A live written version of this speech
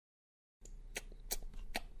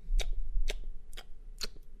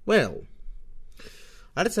Well,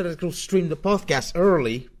 I decided to go stream the podcast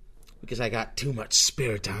early because I got too much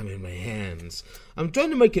spare time in my hands. I'm trying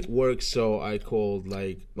to make it work, so I called,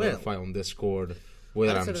 verify on Discord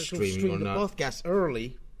whether I'm streaming or not. I decided to go stream the podcast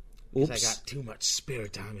early because I got too much spare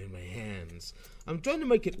time in my hands. I'm trying to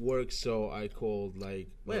make it work, so I called,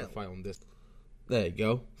 verify on this. There you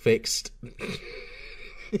go. Fixed.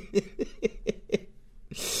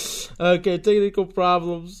 Okay, technical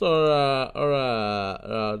problems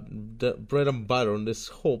are the bread and butter on this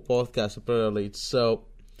whole podcast apparently. So,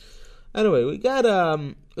 anyway, we got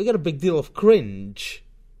a big deal of cringe.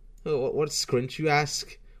 What's cringe, you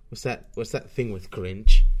ask? What's that thing with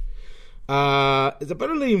cringe? It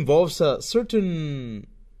apparently involves a certain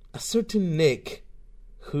Nick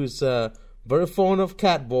who's very fond of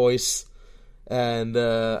cat boys, and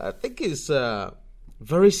I think he's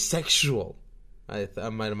very sexual. I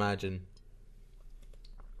might imagine.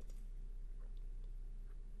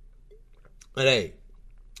 But hey,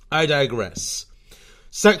 I digress.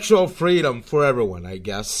 Sexual freedom for everyone, I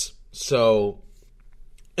guess. So,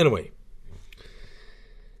 anyway,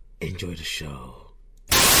 enjoy the show.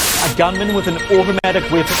 A gunman with an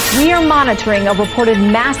automatic weapon. We are monitoring a reported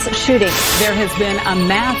mass shooting. There has been a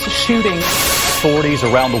mass shooting. Authorities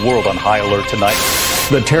around the world on high alert tonight.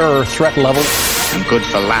 The terror threat level. And good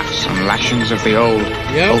for laughs and lashings of the old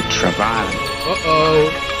ultra-violent. Uh-oh.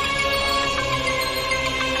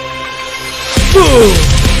 Boom!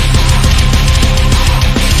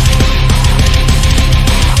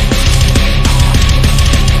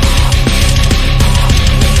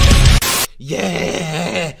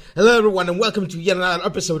 Yeah! Hello everyone and welcome to yet another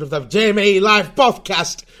episode of the JMA Live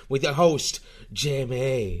Podcast with your host,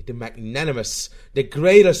 JMA, the magnanimous, the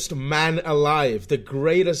greatest man alive, the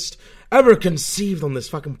greatest ever conceived on this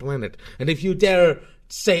fucking planet. And if you dare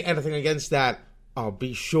say anything against that, I'll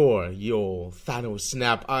be sure you'll Thanos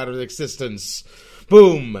snap out of existence.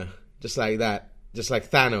 Boom! Just like that. Just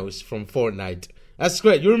like Thanos from Fortnite. That's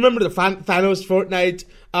great. You remember the Thanos Fortnite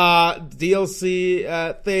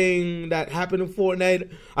DLC thing that happened in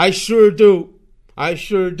Fortnite? I sure do.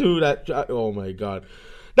 That. Oh my god.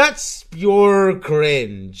 That's pure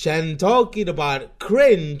cringe. And talking about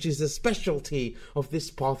cringe is a specialty of this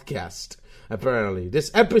podcast, apparently.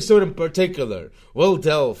 This episode in particular will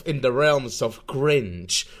delve in the realms of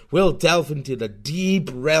cringe. We'll delve into the deep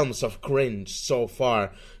realms of cringe so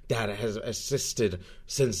far that has existed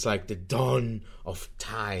since the dawn of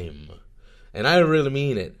time. And I really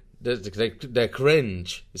mean it. The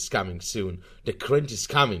cringe is coming soon. The cringe is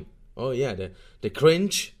coming. Oh yeah, the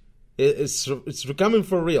cringe it's coming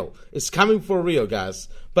for real. It's coming for real, guys.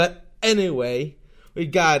 But anyway, we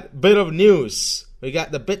got a bit of news. We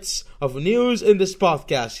got the bits of news in this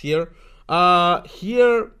podcast here.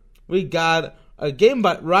 Here we got a game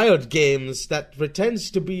by Riot Games that pretends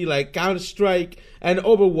to be like Counter-Strike and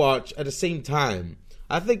Overwatch at the same time.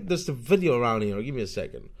 I think there's a video around here. Give me a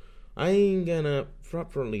second. I'm gonna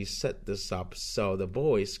properly set this up so the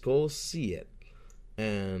boys go see it.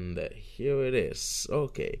 And here it is.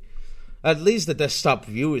 Okay. At least the desktop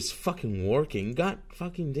view is fucking working. God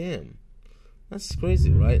fucking damn. That's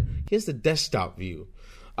crazy, right? Here's the desktop view.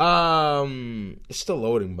 It's still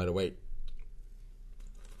loading, by the way.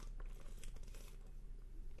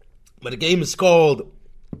 But the game is called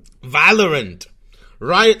Valorant.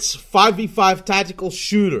 Riot's 5v5 tactical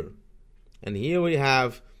shooter. And here we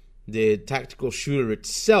have the tactical shooter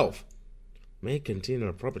itself. May contain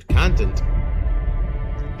appropriate content.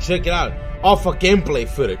 Check it out. Alpha gameplay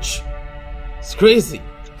footage. It's crazy.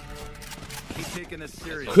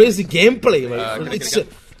 Crazy gameplay.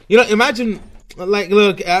 Imagine,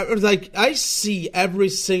 look, I see every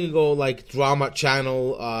single, drama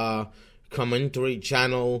channel, commentary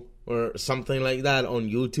channel, or something like that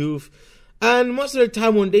on YouTube. And most of the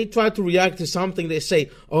time when they try to react to something, they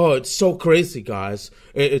say, oh, it's so crazy, guys.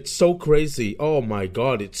 It's so crazy. Oh, my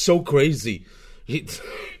God, it's so crazy. It's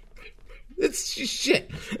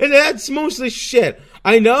shit. And that's mostly shit.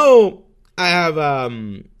 I know I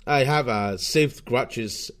have saved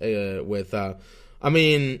grudges with, I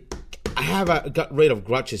have got rid of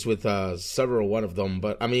grudges with several one of them,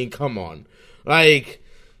 but, come on.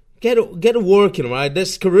 Get working, right?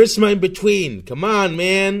 There's charisma in between. Come on,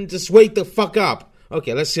 man. Just wake the fuck up.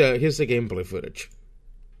 Okay, let's here's the gameplay footage.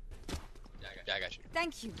 Yeah, I got you.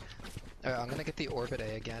 Thank you. Alright, I'm gonna get the Orbit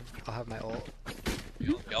A again. I'll have my ult.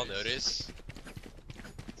 Y'all notice?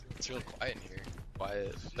 It's real quiet in here.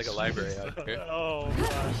 Quiet. Like a library out here. Oh,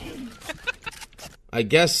 gosh. I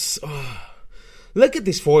guess... look at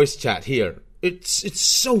this voice chat here. It's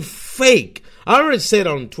so fake. I already said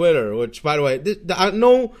on Twitter, which, by the way,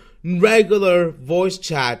 no regular voice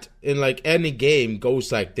chat in like any game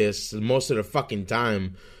goes like this most of the fucking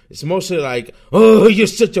time. It's mostly like, oh, you're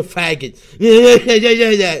such a faggot.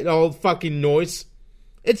 Yeah. All fucking noise.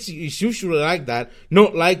 It's usually like that.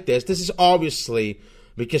 Not like this. This is obviously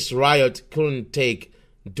because Riot couldn't take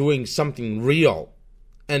doing something real.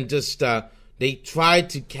 And just, they tried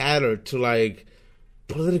to cater to like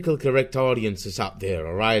political correct audiences out there,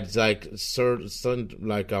 alright? It's like,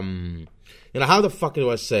 how the fuck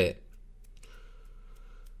do I say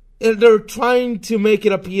it? They're trying to make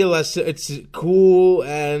it appeal as it's cool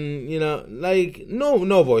and,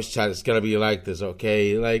 no voice chat is gonna be like this,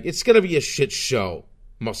 okay? Like, it's gonna be a shit show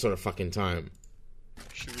most of the fucking time.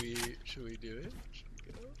 Should we do it? Should we go?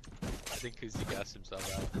 I think Kuzi gassed himself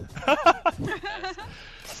out.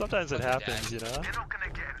 Sometimes it happens,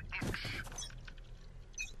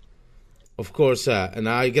 Of course, and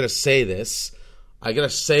I gotta say this,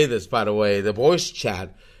 by the way, the voice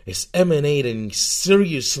chat is emanating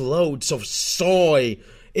serious loads of soy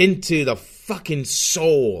into the fucking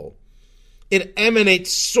soul. It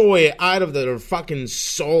emanates soy out of their fucking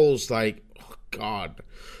souls, like, oh god,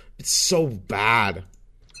 it's so bad.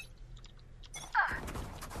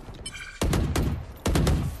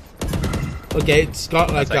 Okay, it's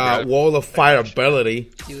got like a wall of fire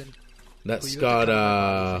ability. That's got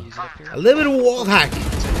a little bit of wall hack.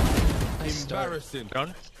 Embarrassing.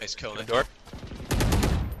 Nice kill in the door.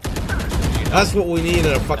 That's what we need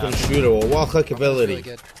in a fucking shooter, a wall click ability.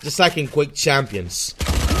 Really just like in Quake Champions.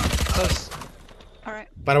 Alright.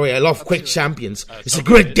 By the way, I love Quake Champions. It's a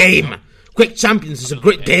great game. Quake Champions is a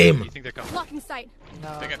great game. Blocking sight.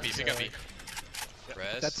 No. Pick up B.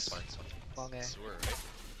 That's fine. Long A.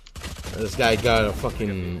 This guy got a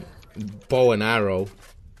fucking bow and arrow.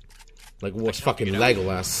 Like what's fucking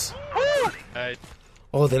Legolas.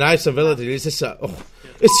 Oh, the nice ability. Is this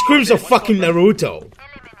it screams of fucking Naruto.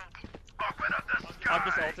 I'm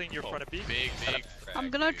just ulting your front of B. Big. I'm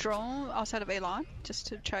gonna drone outside of A-Line just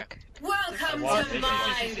to check. Welcome to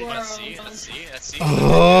my world. Let's see.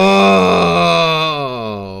 Oh.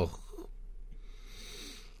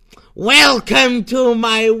 Welcome to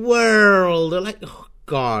my world. Like, oh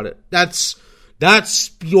god, that's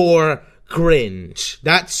pure cringe.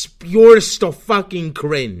 That's purest of fucking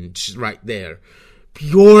cringe right there.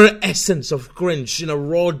 Pure essence of cringe in a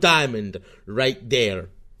raw diamond right there.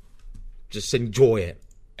 Just enjoy it.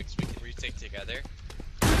 Next we can retake together.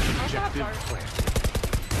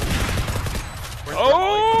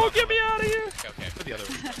 Oh, get me out of here! Okay, put the other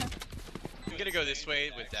one. I'm gonna go this way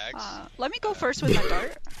with Dax. Let me go first with my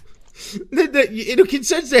dart. You can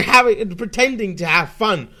sense they're pretending to have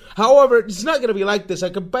fun. However, it's not gonna be like this. A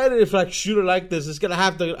competitive shooter like this is gonna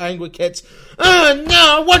have the angry kids. Oh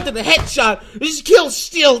no, I wanted a headshot. Just kill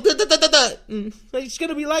steal. It's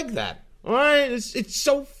gonna be like that. Alright? It's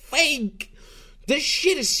so fake. This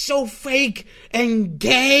shit is so fake and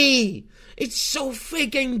gay. It's so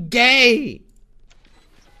fake and gay.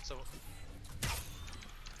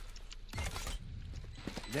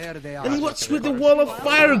 There they are. And what's with the wall of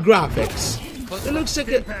fire graphics? It looks like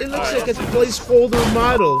a placeholder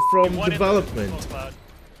model from development.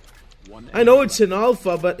 I know it's an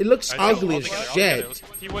alpha, but it looks ugly as shit.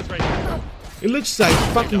 It looks like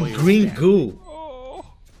fucking green goo. Oh,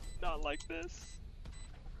 not like this.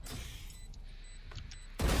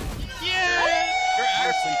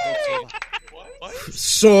 What?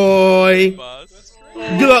 Soy.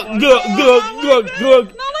 Glug. Not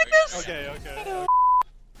like this. Okay.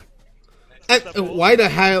 Why the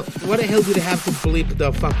hell do they have to bleep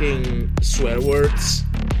the fucking swear words?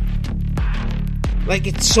 Like,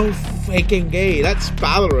 it's so fucking gay. That's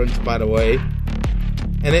Valorant, by the way.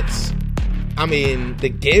 And the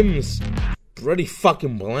game's pretty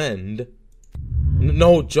fucking bland.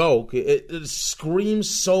 No joke. It screams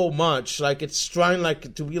so much. Like, it's trying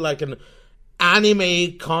to be like an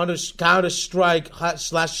anime Counter-Strike /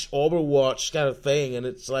 Overwatch kind of thing. And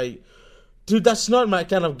it's like, dude, that's not my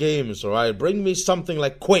kind of games, alright? Bring me something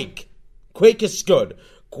like Quake. Quake is good.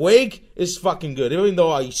 Quake is fucking good. Even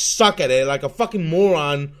though I suck at it like a fucking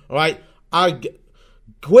moron, alright?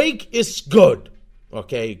 Quake is good.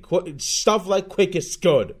 Okay? Stuff like Quake is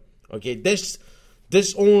good. Okay? This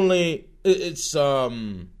will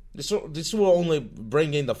only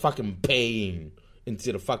bring in the fucking pain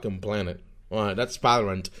into the fucking planet. Alright, that's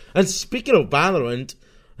Valorant. And speaking of Valorant,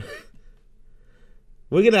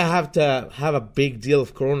 we're gonna have to have a big deal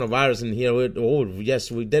of coronavirus in here.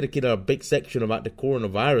 We dedicated a big section about the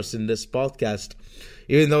coronavirus in this podcast,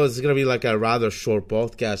 even though it's gonna be like a rather short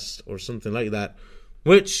podcast or something like that.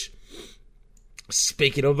 Which,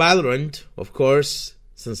 speaking of Valorant, of course,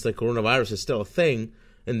 since the coronavirus is still a thing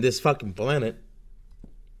in this fucking planet.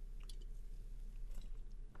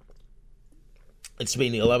 It's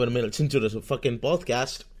been 11 minutes into the fucking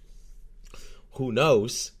podcast. Who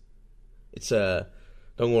knows? Don't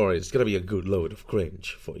worry, it's gonna be a good load of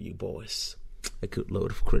cringe for you boys. A good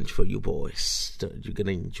load of cringe for you boys. You're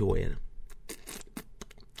gonna enjoy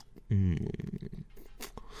it.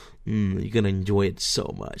 You're gonna enjoy it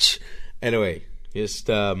so much. Anyway, just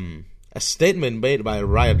a statement made by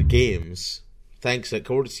Riot Games, thanks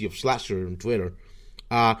courtesy of Slasher on Twitter.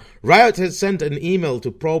 Riot has sent an email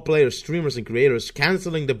to pro players, streamers, and creators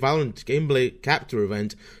canceling the Valorant gameplay capture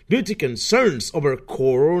event due to concerns over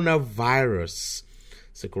coronavirus.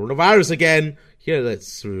 It's the coronavirus again. Here,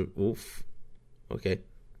 let's... Oof. Okay.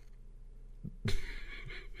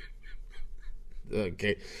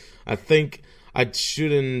 Okay. I think I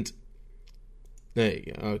shouldn't... There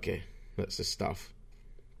you go. Okay. That's the stuff.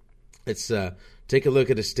 Let's take a look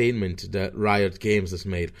at the statement that Riot Games has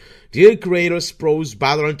made. Dear creators, pros,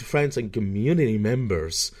 Valorant friends, and community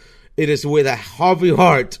members, it is with a heavy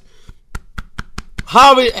heart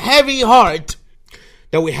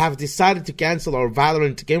that we have decided to cancel our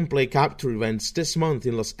Valorant gameplay capture events this month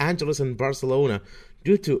in Los Angeles and Barcelona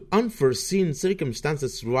due to unforeseen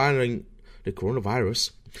circumstances surrounding the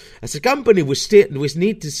coronavirus. As a company, we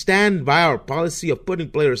need to stand by our policy of putting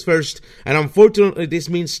players first, and unfortunately this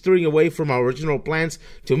means steering away from our original plans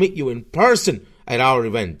to meet you in person at our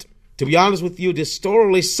event. To be honest with you, this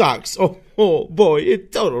totally sucks. Oh boy,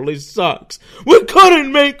 it totally sucks. We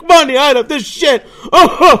couldn't make money out of this shit.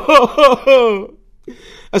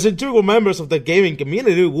 As integral members of the gaming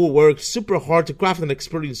community, we work super hard to craft an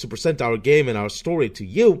experience to present our game and our story to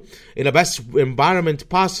you in the best environment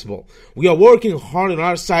possible. We are working hard on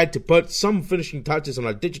our side to put some finishing touches on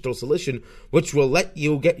our digital solution, which will let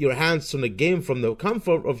you get your hands on the game from the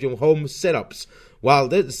comfort of your home setups. While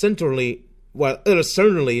it is certainly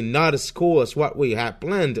not as cool as what we had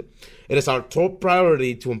planned, it is our top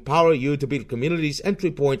priority to empower you to be the community's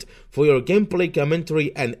entry point for your gameplay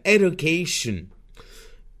commentary and education.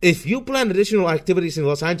 If you plan additional activities in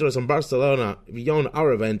Los Angeles and Barcelona beyond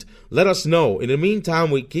our event, let us know. In the meantime,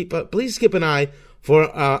 please keep an eye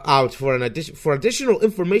out for additional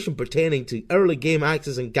information pertaining to early game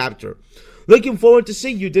access and capture. Looking forward to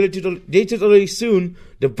seeing you digitally soon,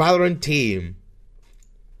 the Valorant team.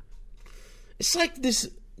 It's like this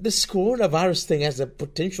coronavirus thing has the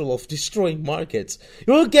potential of destroying markets.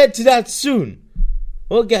 We'll get to that soon.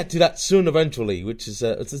 We'll get to that soon eventually, which is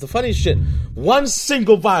it's the funniest shit. One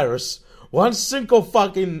single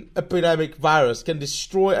fucking epidemic virus can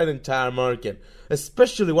destroy an entire market,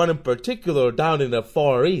 especially one in particular down in the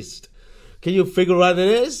Far East. Can you figure what it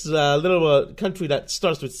is? A little country that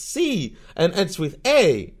starts with C and ends with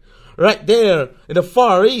A. Right there in the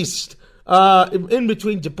Far East, in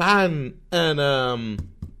between Japan and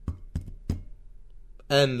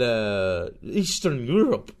Eastern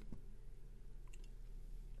Europe.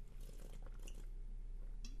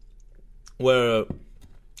 Where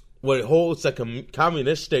it holds a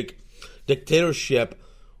communistic dictatorship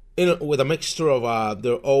with a mixture of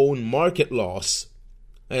their own market laws,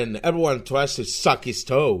 and everyone tries to suck his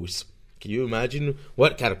toes. Can you imagine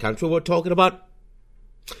what kind of country we're talking about?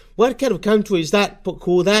 What kind of country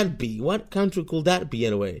could that be? What country could that be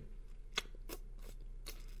anyway?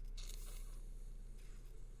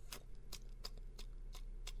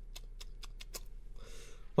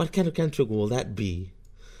 What kind of country will that be?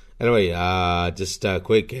 Anyway, just a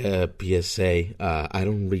quick PSA. I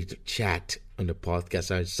don't read the chat on the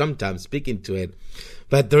podcast. I sometimes speak into it.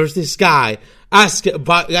 But there's this guy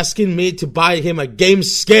asking me to buy him a game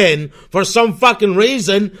skin for some fucking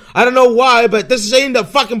reason. I don't know why, but this ain't the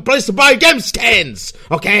fucking place to buy game skins.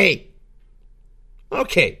 Okay. You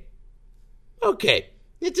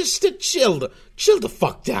just chill the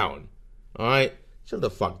fuck down. Alright? Chill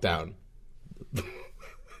the fuck down.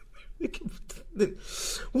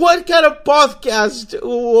 What kind of podcast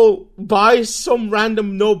will buy some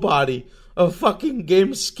random nobody a fucking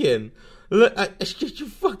game skin? You're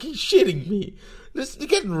fucking shitting me. Just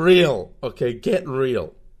get real, okay? Get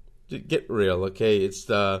real, okay? It's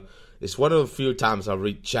one of the few times I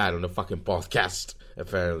read chat on the fucking podcast,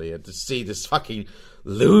 apparently, and to see this fucking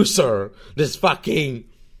loser, this fucking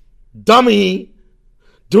dummy,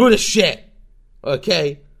 do the shit,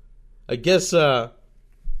 okay? I guess, no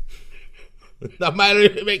matter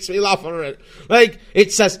if it makes me laugh or it. Like,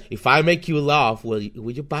 it says, if I make you laugh, will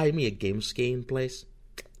you buy me a game skin, please?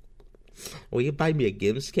 Will you buy me a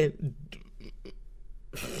game skin?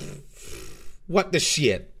 What the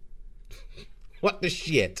shit?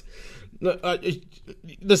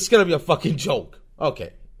 This is gonna be a fucking joke.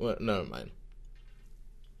 Okay, well, never mind.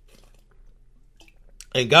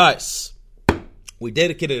 And guys, we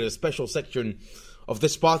dedicated a special section of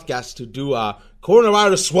this podcast to do a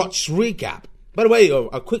coronavirus watch recap. By the way,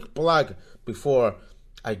 a quick plug before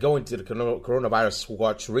I go into the coronavirus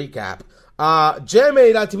watch recap.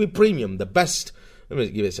 JMA.TV Premium, the best. Let me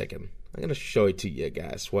give it a second. I'm going to show it to you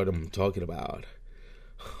guys what I'm talking about.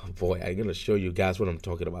 Oh boy, I'm going to show you guys what I'm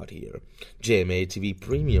talking about here. JMA TV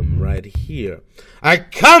Premium right here. A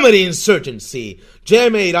comedy insurgency.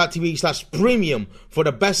 JMA.TV/premium for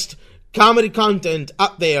the best comedy content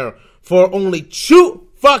out there for only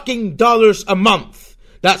 $2 a month.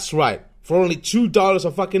 That's right. For only $2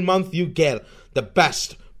 a fucking month, you get the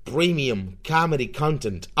best premium comedy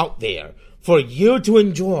content out there for you to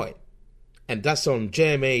enjoy. And that's on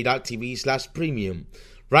JMA.TV/premium.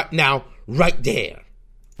 Right now, right there.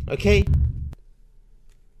 Okay?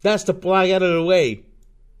 That's the plug out of the way.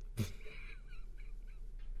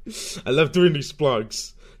 I love doing these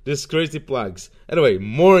plugs. These crazy plugs. Anyway,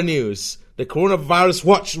 more news. The coronavirus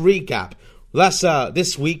watch recap.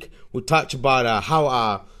 This week, we talked about how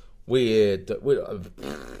how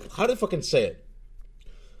do I fucking say it?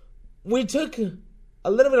 We took a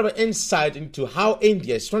little bit of an insight into how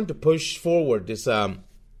India is trying to push forward this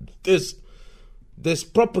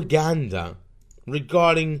propaganda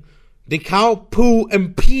regarding the cow poo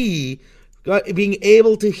and pee being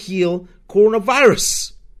able to heal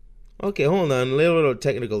coronavirus. Okay, hold on. A little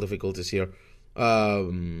technical difficulties here.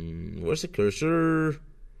 Where's the cursor?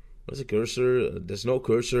 Where's the cursor? There's no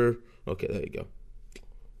cursor. Okay, there you go.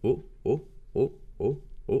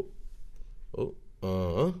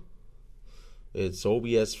 It's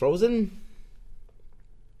OBS frozen.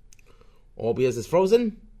 OBS is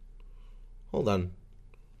frozen. Hold on.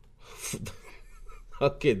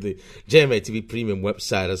 Okay, the JMA TV Premium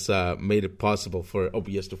website has made it possible for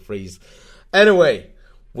OBS to freeze. Anyway,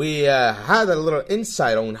 we had a little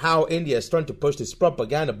insight on how India is trying to push this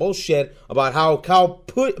propaganda bullshit about how cow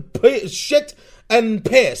shit and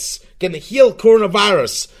piss can heal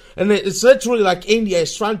coronavirus. And it's literally like India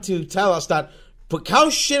is trying to tell us that cow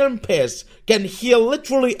shit and piss can heal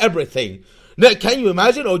literally everything. Now, can you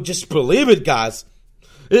imagine? Or just believe it, guys.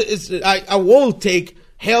 I will take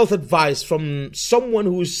health advice from someone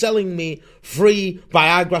who is selling me free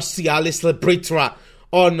Viagra Cialis Libritra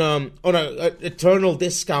on a eternal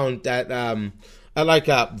discount at like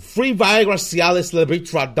a free Viagra Cialis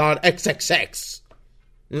Libritra.xxx.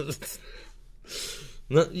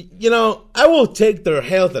 You know, I will take their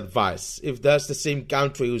health advice if that's the same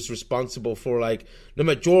country who's responsible for like the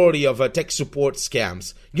majority of tech support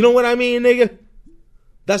scams. You know what I mean, nigga?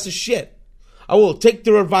 That's the shit. I will take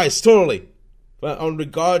their advice totally on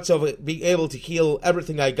regards of it being able to heal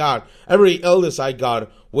everything I got, every illness I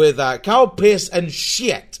got with cow piss and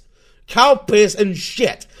shit. Cow piss and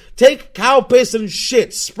shit. Take cow piss and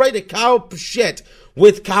shit. Spray the cow shit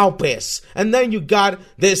with cow piss. And then you got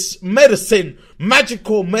this medicine,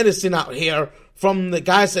 magical medicine out here from the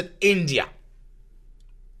guys at India.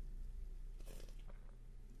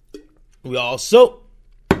 We also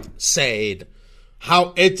said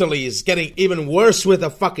how Italy is getting even worse with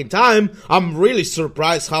the fucking time. I'm really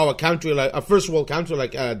surprised how a country like a first world country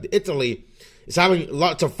like Italy is having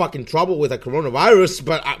lots of fucking trouble with the coronavirus.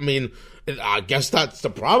 But I mean, I guess that's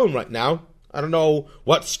the problem right now. I don't know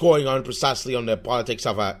what's going on precisely on the politics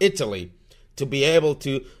of Italy to be able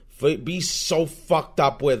to be so fucked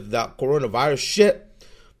up with the coronavirus shit.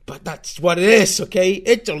 But that's what it is, okay?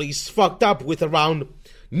 Italy's fucked up with around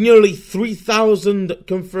nearly 3,000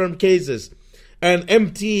 confirmed cases and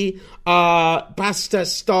empty pasta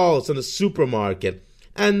stalls in the supermarket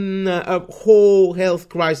and a whole health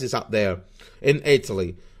crisis out there in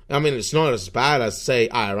Italy. I mean, it's not as bad as, say,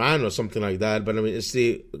 Iran or something like that, but I mean, it's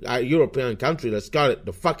the European country that's got it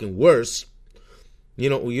the fucking worst. You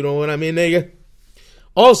know what I mean, nigga?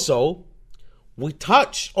 Also, we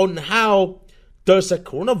touched on how there's a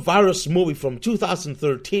coronavirus movie from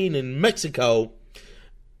 2013 in Mexico,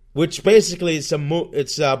 which basically is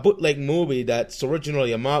a bootleg movie that's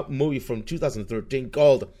originally a movie from 2013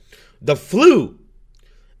 called The Flu.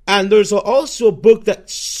 And there's also a book that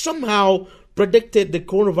somehow predicted the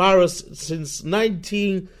coronavirus since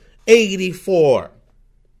 1984.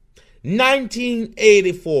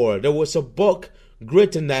 1984, there was a book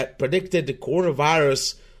written that predicted the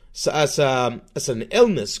coronavirus as an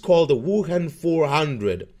illness called the Wuhan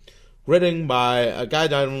 400, written by a guy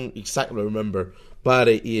that I don't exactly remember, but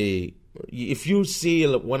if you see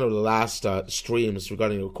one of the last streams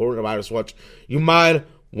regarding the coronavirus watch, you might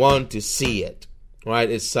want to see it.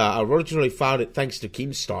 Right? It's I originally found it thanks to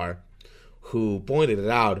Keemstar, who pointed it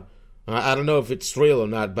out. I don't know if it's real or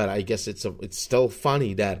not, but I guess it's still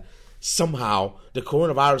funny that somehow the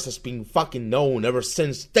coronavirus has been fucking known ever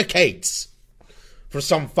since decades. For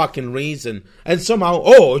some fucking reason. And somehow,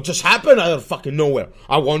 it just happened out of fucking nowhere.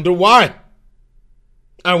 I wonder why.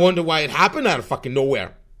 I wonder why it happened out of fucking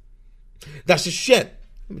nowhere. That's just shit.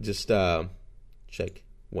 Let me just check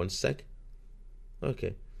 1 sec.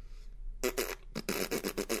 Okay. I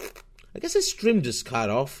guess the stream just cut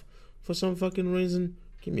off for some fucking reason.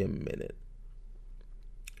 Give me a minute.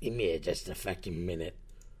 Give me just a fucking minute.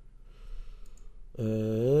 How's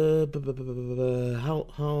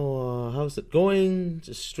it going?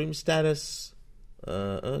 Just stream status.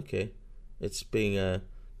 Okay. It's being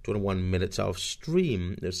 21 minutes of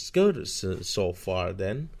stream. It's good so far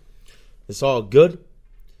then. It's all good.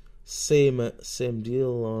 Same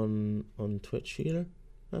deal on Twitch here,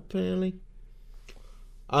 apparently.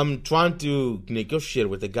 I'm trying to negotiate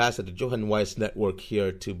with the guys at the Johan Weiss Network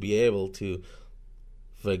here to be able to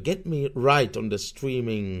get me right on the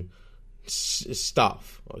streaming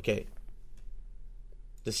stuff, okay?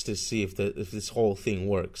 Just to see if this whole thing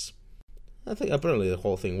works. I think apparently the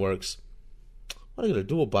whole thing works. What are you gonna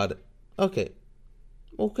do about it? Okay.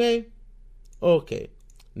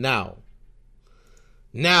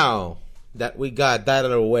 Now that we got that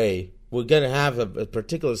out of the way, we're gonna have a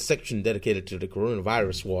particular section dedicated to the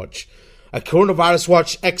Coronavirus Watch. A Coronavirus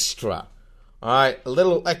Watch extra. Alright, a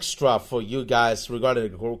little extra for you guys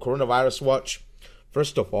regarding the Coronavirus Watch.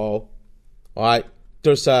 First of all, alright,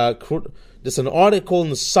 there's an article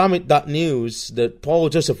in Summit.news, the Paul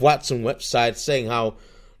Joseph Watson website, saying how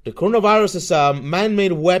the coronavirus is a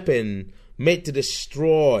man-made weapon made to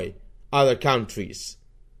destroy other countries.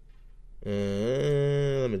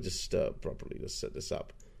 Let me just properly just set this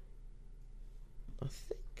up. I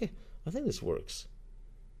think this works.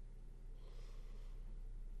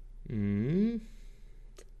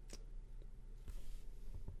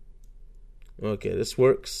 Okay, this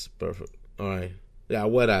works. Perfect. Alright. Yeah,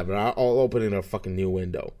 whatever. I'll open in a fucking new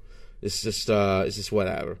window. It's just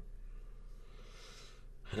whatever.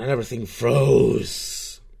 And everything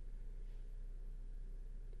froze.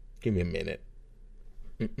 Give me a minute.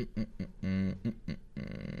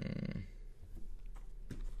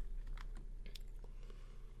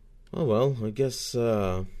 Oh well, I guess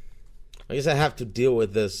I have to deal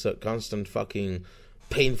with this constant fucking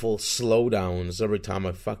painful slowdowns every time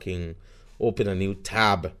I fucking open a new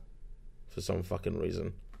tab for some fucking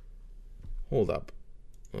reason. Hold up.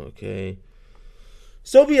 Okay.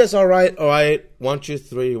 So OBS, alright. 1, 2,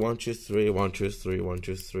 3, 1, 2, 3, 1, 2, 3, 1,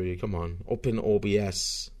 2, 3. Come on. Open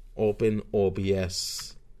OBS. Open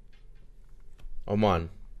OBS. Come on.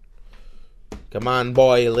 Come on,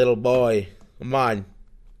 boy, little boy. Come on.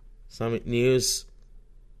 Summit News.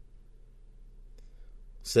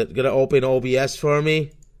 Is it gonna open OBS for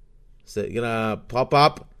me? Is it gonna pop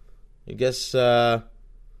up? I guess, okay,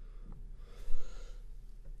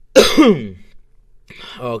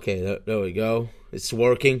 there we go. It's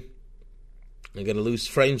working. I'm gonna lose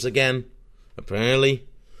frames again, apparently.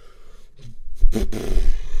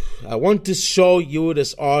 I want to show you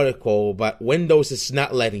this article, but Windows is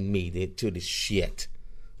not letting me do this shit.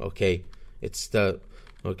 Okay,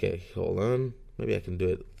 okay, hold on. Maybe I can do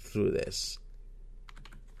it through this.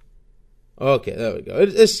 Okay, there we go.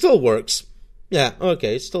 It still works. Yeah,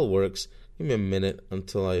 okay, it still works. Give me a minute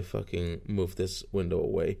until I fucking move this window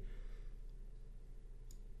away.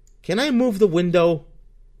 Can I move the window?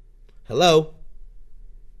 Hello?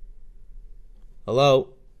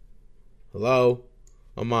 Hello? Hello?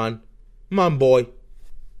 Come on. Come on, boy.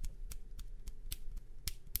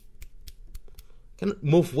 Can I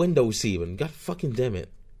move windows even? God fucking damn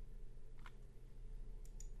it.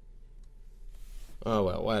 Oh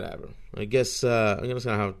well, whatever. I guess I'm just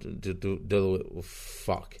gonna have to deal with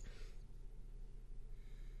fuck.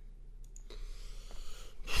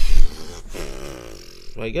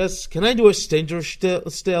 I guess, can I do a stinger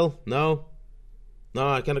still? No,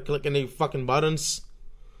 I can't click any fucking buttons.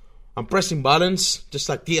 I'm pressing buttons just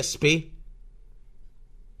like DSP.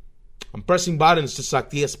 I'm pressing buttons just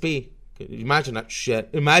like DSP. Imagine that shit.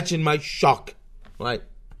 Imagine my shock. Right.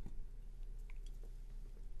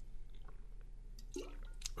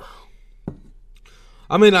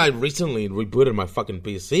 I mean, I recently rebooted my fucking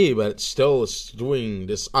PC, but it still is doing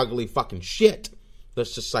this ugly fucking shit.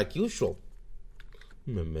 That's just like usual.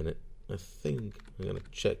 Give me a minute. I think I'm gonna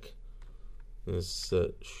check this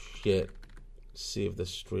shit. See if the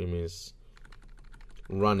stream is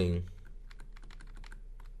running.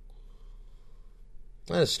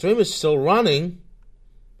 The stream is still running.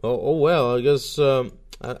 Oh well, I guess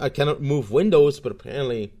I cannot move windows, but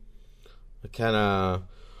apparently I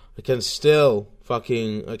can still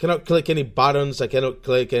fucking, I cannot click any buttons, I cannot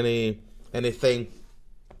click anything.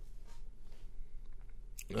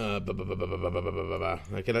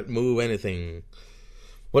 I cannot move anything.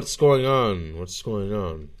 What's going on? What's going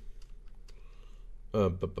on?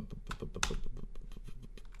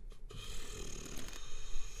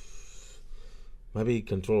 Maybe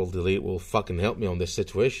Control Delete will fucking help me on this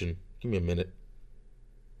situation. Give me a minute.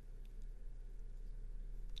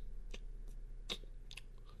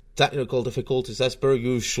 Technical difficulties as per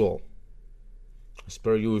usual. As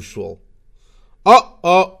per usual.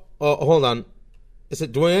 Oh, hold on. Is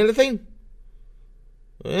it doing anything?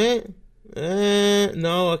 No,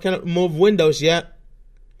 I cannot move Windows yet.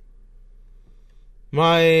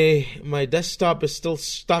 My desktop is still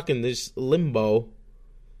stuck in this limbo.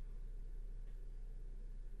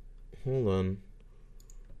 Hold on.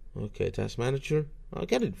 Okay, Task Manager. I'll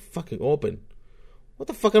get it fucking open. What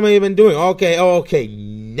the fuck am I even doing? Okay.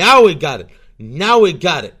 Now we got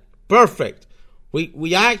it. Perfect.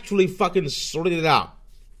 We actually fucking sorted it out.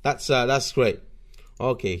 That's great.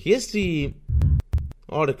 Okay, here's the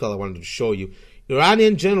article I wanted to show you.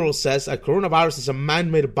 Iranian general says a coronavirus is a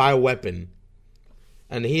man-made bioweapon.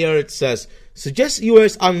 And here it says, suggests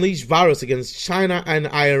US unleash virus against China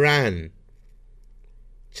and Iran.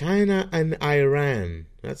 China and Iran.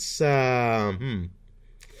 That's, An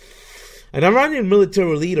Iranian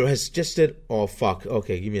military leader has suggested,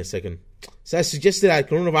 give me a second. Suggested that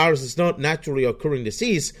coronavirus is not naturally occurring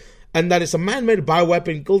disease, and that it's a man-made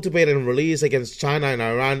bioweapon cultivated and released against China and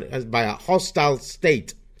Iran by a hostile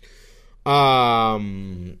state.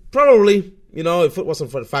 Probably, if it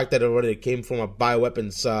wasn't for the fact that it already came from a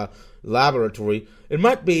bioweapons laboratory, it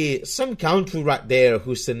might be some country right there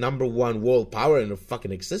who's the number one world power in the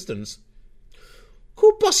fucking existence.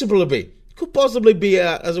 Could possibly be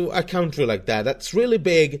a country like that. That's really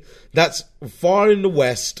big. That's far in the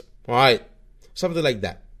west. All right, something like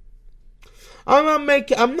that. I'm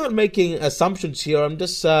not making assumptions here. I'm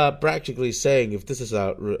just practically saying if this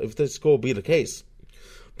will be the case.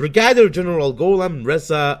 Brigadier General Gholam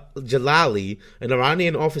Reza Jalali, an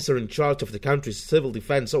Iranian officer in charge of the country's civil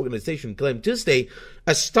defense organization, claimed Tuesday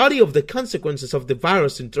a study of the consequences of the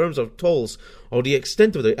virus in terms of tolls or the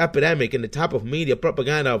extent of the epidemic and the type of media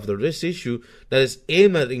propaganda of this issue that is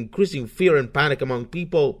aimed at increasing fear and panic among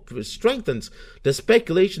people strengthens the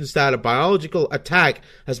speculations that a biological attack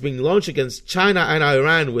has been launched against China and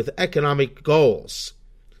Iran with economic goals.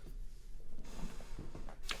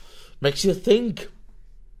 Makes you think.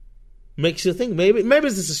 Maybe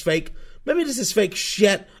this is fake. Maybe this is fake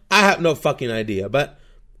shit. I have no fucking idea. But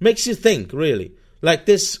makes you think, really. Like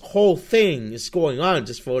this whole thing is going on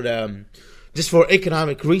just for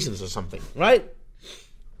economic reasons or something, right?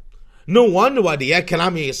 No wonder why the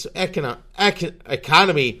economy,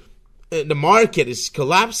 the market is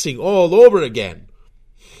collapsing all over again.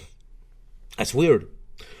 That's weird.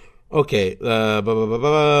 Okay,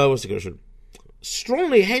 what's the question?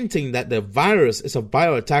 Strongly hinting that the virus is a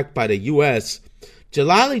bio-attack by the US,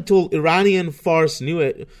 Jalali told Iranian Fars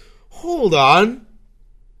News. Hold on,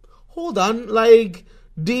 like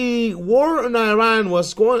the war in Iran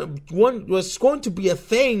was going to be a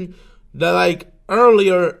thing that like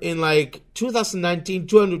earlier in like 2019,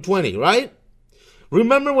 2020, right?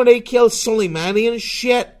 Remember when they killed Soleimani and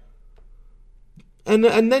shit? And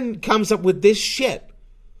then comes up with this shit.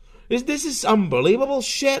 This is unbelievable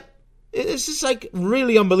shit. It's just like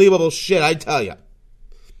really unbelievable shit, I tell you.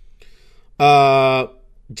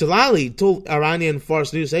 Jalali told Iranian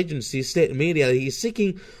Fars News Agency state media that he's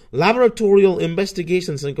seeking laboratorial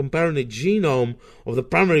investigations and comparing the genome of the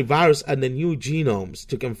primary virus and the new genomes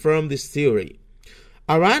to confirm this theory.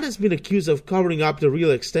 Iran has been accused of covering up the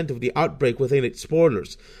real extent of the outbreak within its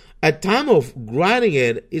borders. At time of granting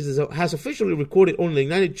it has officially recorded only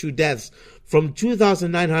 92 deaths from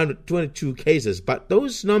 2,922 cases, but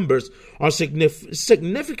those numbers are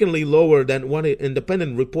significantly lower than what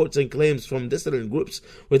independent reports and claims from dissident groups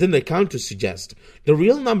within the country suggest. The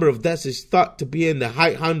real number of deaths is thought to be in the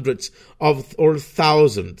high hundreds or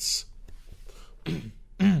thousands.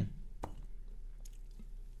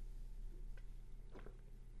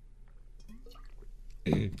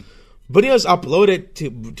 Videos uploaded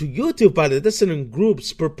to YouTube by the dissident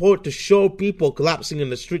groups purport to show people collapsing in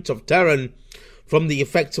the streets of Tehran from the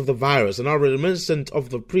effects of the virus and are reminiscent of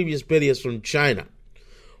the previous videos from China,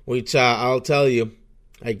 which I'll tell you,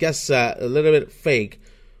 I guess a little bit fake.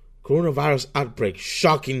 Coronavirus outbreak,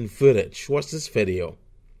 shocking footage. What's this video?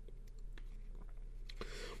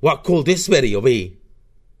 What could this video be?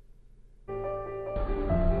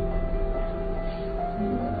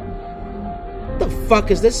 What the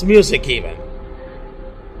fuck is this music even?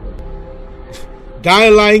 Guy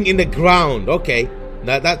lying in the ground. Okay,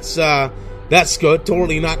 that's good.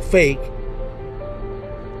 Totally not fake.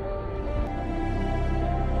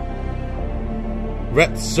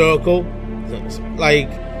 red circle, like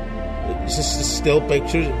it's just still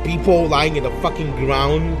pictures, people lying in the fucking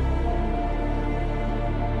ground.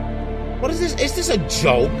 What is this? Is this a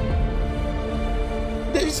joke?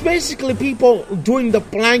 It's basically people doing the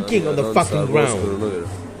planking on the fucking ground.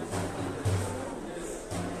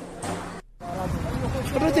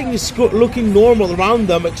 Everything is looking normal around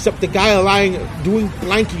them except the guy lying doing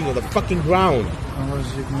planking on the fucking ground.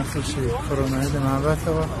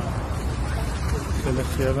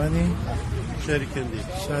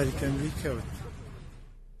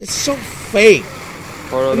 It's so fake.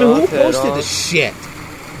 I mean, who posted this shit?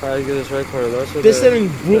 This in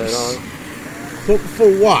groups for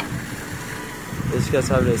what?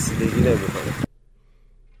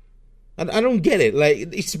 I don't get it. Like,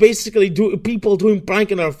 it's basically people doing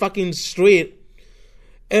planking on a fucking street,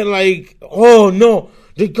 and like, oh no,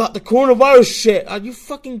 they got the coronavirus shit. Are you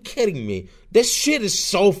fucking kidding me? This shit is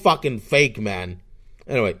so fucking fake, man.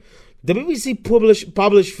 Anyway, the BBC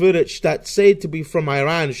published footage that said to be from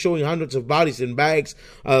Iran, showing hundreds of bodies in bags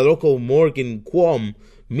at a local morgue in Qom.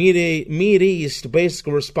 East base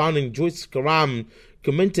correspondent Joyce Karam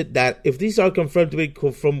commented that if these are confirmed to be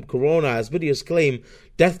from corona, as videos claim,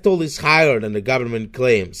 death toll is higher than the government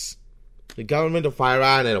claims. The government of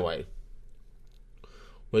Iran, anyway.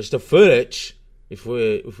 Which the footage, if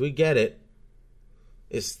we get it,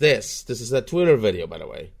 is this. This is a Twitter video, by the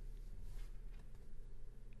way.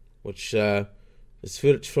 Which is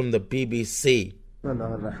footage from the BBC.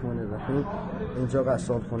 اینجا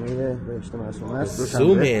قصابخونه بهشت معصومه است.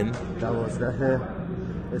 Zoom in. 12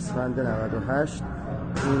 اسفند 98.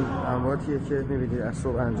 این امواتیه که می‌بینید از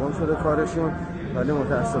صبح انجام شده کارشون، ولی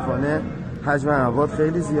متاسفانه حجم اموات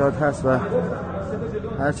خیلی زیاد هست و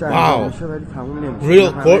هر چند انجام میشه ولی تموم نمیشه.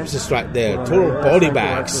 Real corpses right there, total body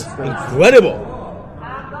bags, incredible.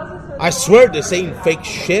 I swear this ain't fake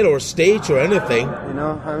shit or stage or anything.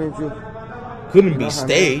 اینا همینجور couldn't be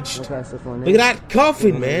staged. Look at that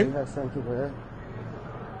coffin, man.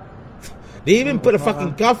 They even put a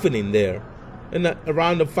fucking coffin in there, and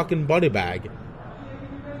around the fucking body bag.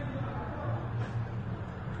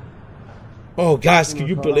 Oh, guys, can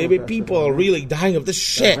you believe it? People are really dying of this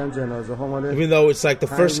shit. Even though it's like the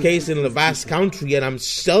first case in the vast country, and I'm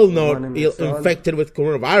still not infected with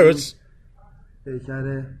coronavirus.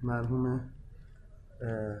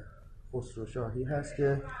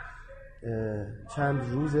 چند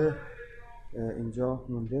روز اینجا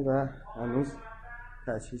مونده و هنوز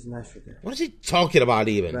تجهیز نشده. What is he talking about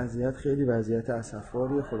even? وضعیت خیلی وضعیت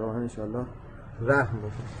اسفباریه. خداوند ان شاء الله رحم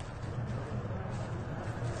کنه.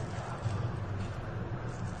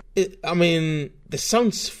 I mean, this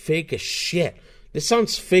sounds fake as shit. This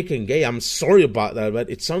sounds fake and gay. I'm sorry about that, but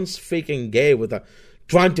it sounds fake and gay with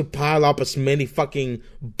trying to pile up as many fucking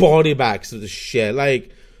body bags of the shit.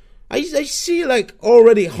 Like, I see like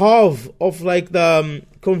already half of like the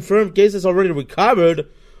confirmed cases already recovered.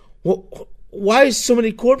 Why is so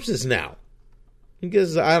many corpses now?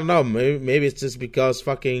 Because I don't know, maybe it's just because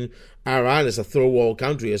fucking Iran is a third world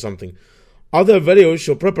country or something. Other videos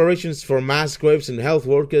show preparations for mass graves and health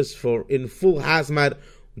workers in full hazmat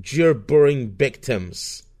gear burying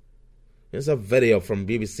victims. Here's a video from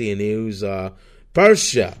BBC News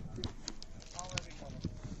Persia.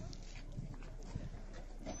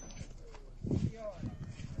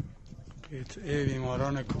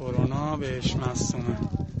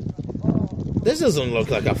 This doesn't look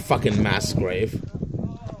like a fucking mass grave.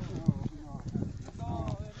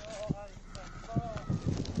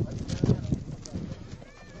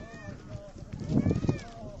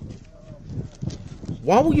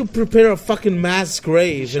 Why would you prepare a fucking mass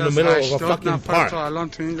grave in the middle of a fucking park?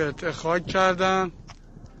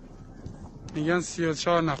 میگن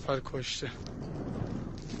 34 نفر کشته.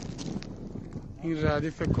 این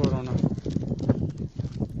ردیف کرونا.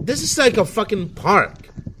 This is like a fucking park.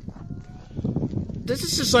 This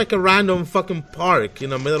is just like a random fucking park in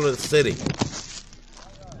the middle of the city.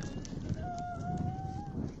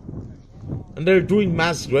 And they're doing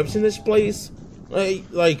mass graves in this place?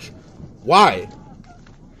 Like, why?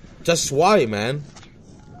 Just why, man?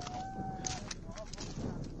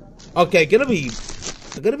 Okay, gonna be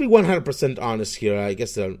 100% honest here. I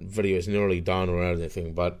guess the video is nearly done or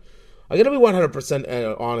anything, but I'm gonna be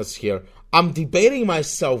 100% honest here. I'm debating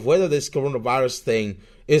myself whether this coronavirus thing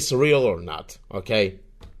is real or not. Okay,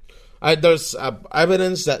 there's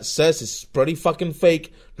evidence that says it's pretty fucking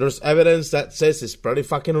fake. There's evidence that says it's pretty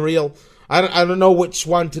fucking real. I don't know which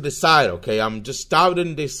one to decide. Okay, I'm just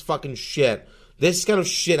doubting this fucking shit. This kind of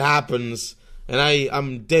shit happens, and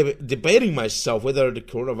I'm debating myself whether the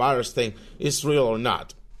coronavirus thing is real or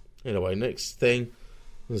not. Anyway, next thing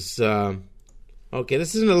is Okay,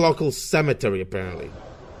 this isn't a local cemetery, apparently.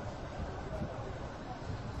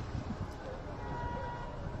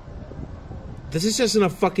 This is just in a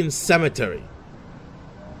fucking cemetery.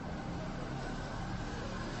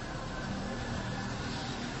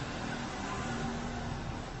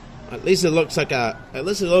 At least it looks like a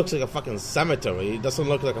fucking cemetery. It doesn't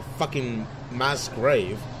look like a fucking mass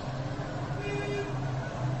grave.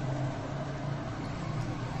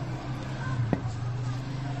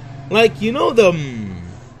 Like, you know the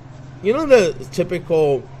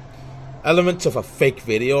typical elements of a fake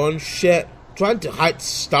video and shit? Trying to hide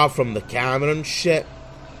stuff from the camera and shit.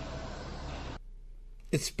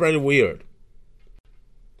 It's pretty weird.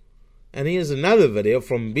 And here's another video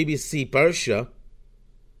from BBC Persia.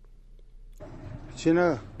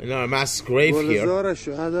 چینا In our mass grave here. گلزار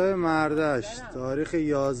شهدای مردشت تاریخ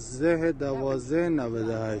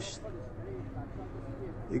 11/12/98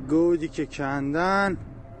 این گودی که کندن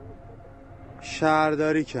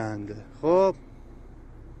شهرداری کنده. خب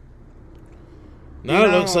Now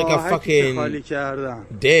it looks like a fucking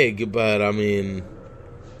dig, but I mean,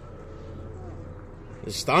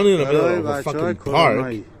 it's standing in the middle of a fucking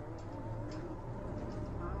park.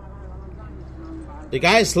 The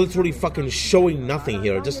guy is literally fucking showing nothing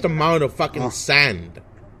here, just a mound of fucking sand.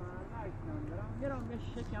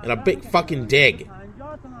 And a big fucking dig.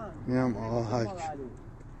 میام آهک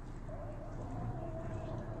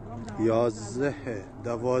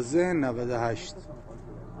 11/12/98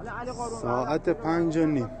 ساعت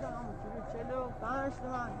 5:30.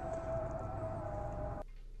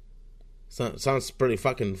 Sounds pretty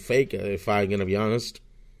fucking fake, if I'm gonna be honest.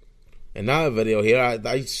 Another video here,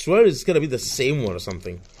 I swear it's gonna be the same one or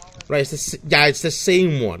something. Right, it's the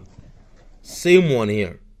same one. Same one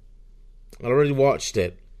here. I already watched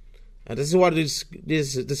it. And this is what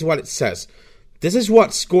it says. This is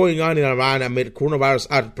what's going on in Iran amid coronavirus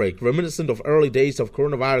outbreak, reminiscent of early days of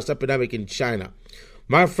coronavirus epidemic in China.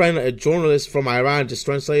 My friend, a journalist from Iran, just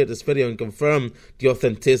translated this video and confirmed the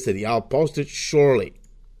authenticity. I'll post it shortly.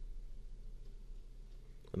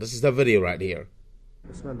 This is the video right here.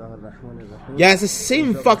 Yeah, it's the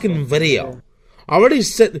same fucking video. I already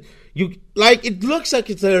said, it looks like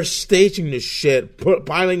they're staging this shit,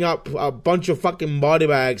 piling up a bunch of fucking body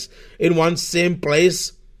bags in one same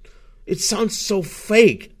place. It sounds so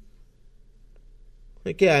fake.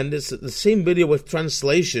 Again, this is the same video with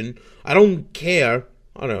translation. I don't care.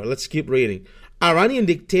 Oh no, let's keep reading. Iranian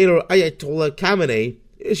dictator Ayatollah Khamenei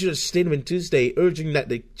issued a statement Tuesday urging that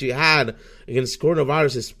the jihad against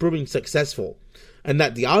coronavirus is proving successful and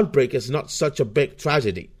that the outbreak is not such a big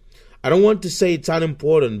tragedy. I don't want to say it's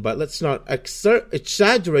unimportant, but let's not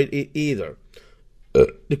exaggerate it either.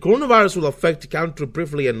 The coronavirus will affect the country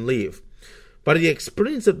briefly and leave. But the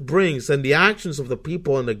experience it brings and the actions of the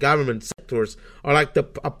people in the government sectors are like a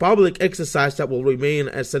public exercise that will remain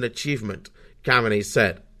as an achievement, Khamenei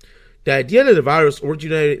said. The idea that the virus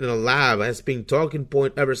originated in a lab has been talking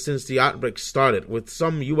point ever since the outbreak started, with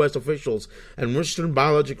some U.S. officials and Western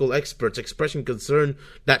biological experts expressing concern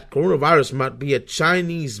that coronavirus might be a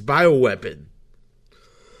Chinese bioweapon.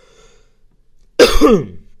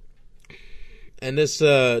 And this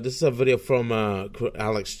is a video from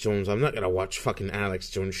Alex Jones. I'm not gonna watch fucking Alex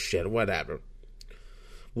Jones shit. Whatever.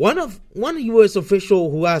 One U.S. official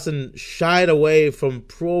who hasn't shied away from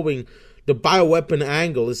probing the bioweapon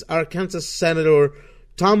angle is Arkansas Senator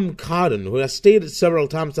Tom Cotton, who has stated several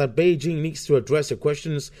times that Beijing needs to address the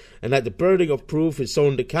questions and that the burden of proof is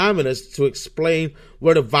on the communists to explain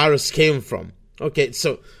where the virus came from. Okay,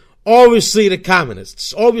 so obviously the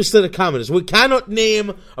communists. We cannot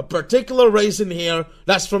name a particular race in here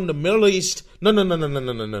that's from the Middle East. No.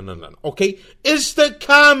 Okay? It's the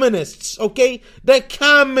communists. Okay? The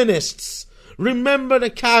communists. Remember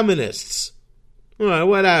the communists. Alright,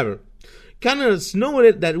 whatever. Canada's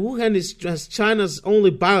noted that Wuhan has China's only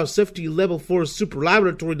biosafety level 4 super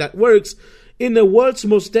laboratory that works in the world's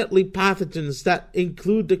most deadly pathogens that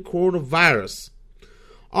include the coronavirus.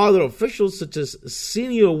 Other officials, such as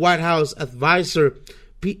senior White House advisor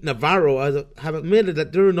Pete Navarro, have admitted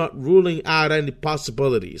that they're not ruling out any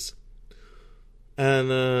possibilities.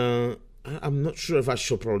 And I'm not sure if I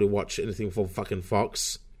should probably watch anything from fucking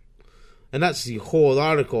Fox. And that's the whole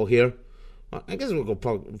article here. I guess we'll go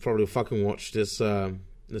probably fucking watch this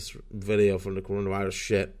this video from the coronavirus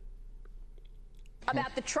shit.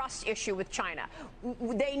 About the trust issue with China.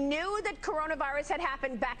 They knew that coronavirus had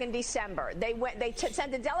happened back in December. They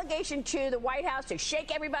sent a delegation to the White House to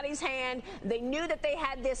shake everybody's hand. They knew that they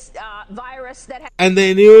had this virus that had... And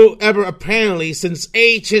they knew apparently since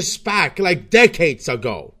ages back, like decades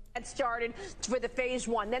ago. That started for the phase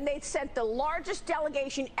 1. Then they sent the largest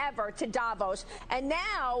delegation ever to Davos. And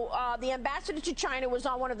now the ambassador to China was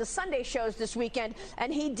on one of the Sunday shows this weekend,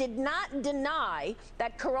 and he did not deny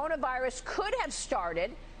that coronavirus could have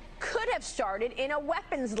started in a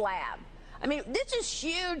weapons lab. I mean, this is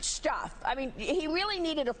huge stuff. I mean, he really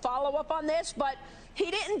needed a follow-up on this, but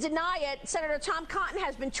he didn't deny it. Senator Tom Cotton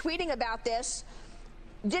has been tweeting about this.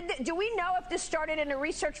 Do we know if this started in a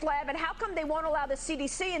research lab, and how come they won't allow the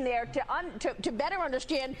CDC in there to better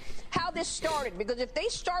understand how this started? Because if they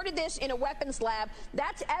started this in a weapons lab,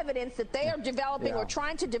 that's evidence that they are developing or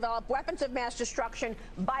trying to develop weapons of mass destruction,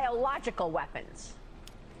 biological weapons.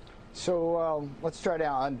 So let's try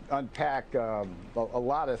to unpack a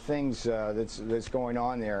lot of things that's going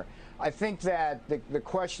on there. I think that the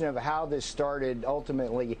question of how this started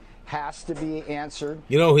ultimately has to be answered.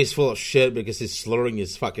 You know he's full of shit because he's slurring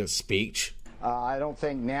his fucking speech. I don't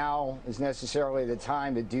think now is necessarily the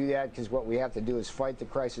time to do that, because what we have to do is fight the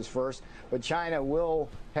crisis first. But China will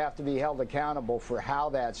have to be held accountable for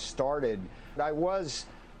how that started. I was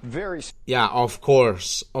very... Yeah, of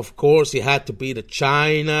course. Of course, it had to be the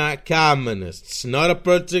China communists, not a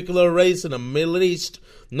particular race in the Middle East.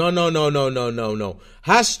 No.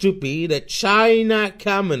 Has to be the China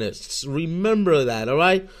communists. Remember that, all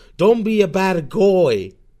right? Don't be a bad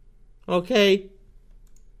guy, okay?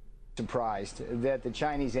 Surprised that the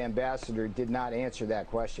Chinese ambassador did not answer that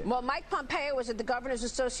question. Well, Mike Pompeo was at the Governors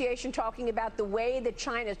Association talking about the way that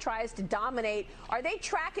China tries to dominate. Are they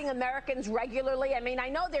tracking Americans regularly? I mean, I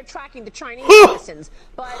know they're tracking the Chinese citizens,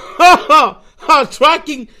 but...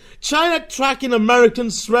 China tracking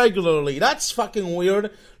Americans regularly. That's fucking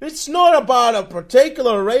weird. It's not about a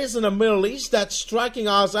particular race in the Middle East that's tracking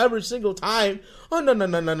us every single time. Oh,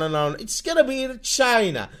 no. It's gonna be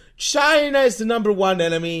China. China is the number one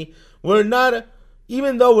enemy. We're not,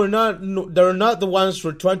 even though they're not the ones who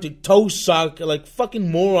are trying to toe suck like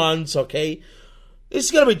fucking morons, okay?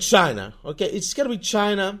 It's gonna be China, okay? It's gonna be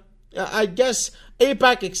China. I guess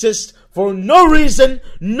AIPAC exists for no reason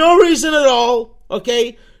at all,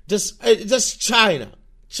 okay? Just China.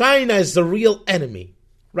 China is the real enemy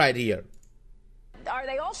right here. Are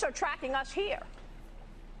they also tracking us here?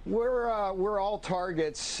 We're all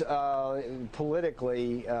targets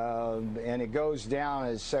politically, and it goes down,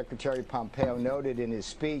 as Secretary Pompeo noted in his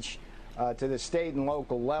speech, to the state and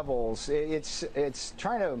local levels. It's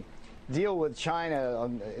trying to deal with China.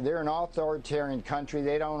 They're an authoritarian country.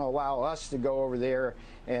 They don't allow us to go over there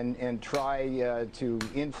and try to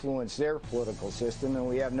influence their political system, and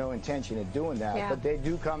we have no intention of doing that. Yeah. But they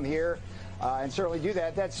do come here and certainly do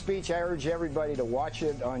that. That speech, I urge everybody to watch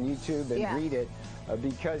it on YouTube and read it.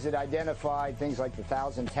 Because it identified things like the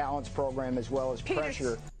 1,000 Talents program as well as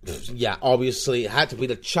pressure. Yeah, obviously it had to be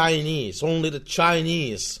the Chinese, only the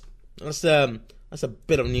Chinese. That's a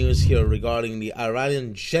bit of news here regarding the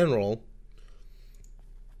Iranian general.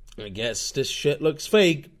 I guess this shit looks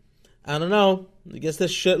fake. I don't know. I guess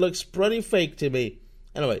this shit looks pretty fake to me.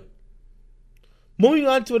 Anyway, moving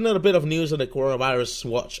on to another bit of news on the Coronavirus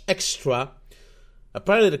Watch Extra.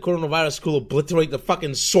 Apparently the coronavirus could obliterate the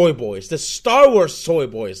fucking soy boys. The Star Wars soy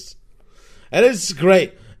boys. And it's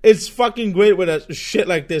great. It's fucking great when a shit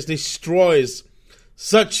like this destroys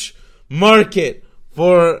such market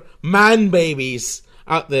for man babies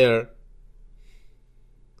out there.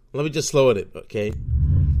 Let me just load it, okay?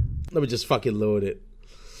 Let me just fucking load it.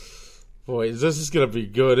 Boy, this is gonna be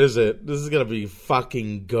good, is it? This is gonna be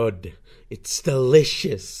fucking good. It's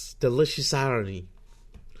delicious. Delicious irony.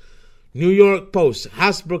 New York Post.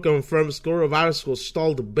 Hasbro confirms coronavirus will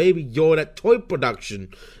stall the Baby Yoda toy production.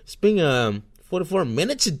 It's been 44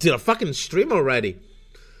 minutes into the fucking stream already.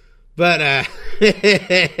 But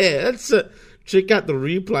let's check out the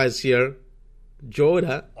replies here.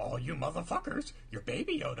 Yoda. All you motherfuckers, your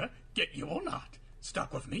Baby Yoda, get you or not.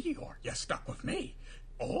 Stuck with me, or you stuck with me.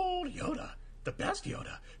 Old Yoda, the best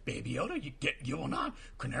Yoda. Baby Yoda, you get you or not.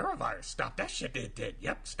 Coronavirus, stop that shit it did.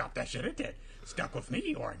 Yep, stop that shit it did. Stuck with me,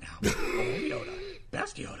 you are now. Old Yoda,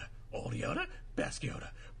 best Yoda. Old Yoda, best Yoda.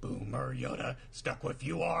 Boomer Yoda, stuck with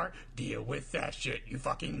you are. Deal with that shit, you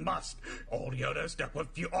fucking must. Old Yoda, stuck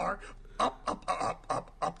with you are.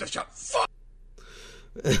 Up the shot. Fuck.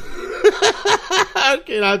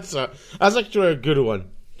 Okay, that's actually a good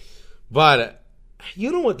one. But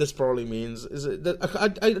you know what this probably means? Is it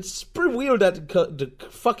that it's pretty weird that the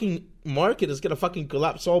fucking market is gonna fucking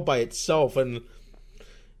collapse all by itself, and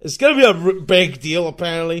it's gonna be a big deal.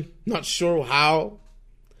 Apparently, not sure how,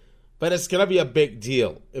 but it's gonna be a big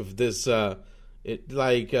deal if this. Man,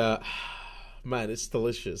 it's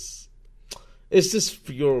delicious. It's just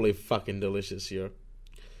purely fucking delicious here.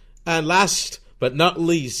 And last but not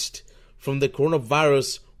least, from the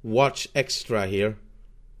Coronavirus watch extra here.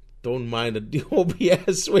 Don't mind the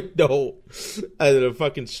OBS window out of the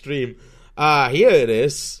fucking stream. Here it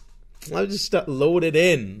is. I'll just start load it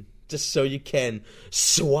in, just so you can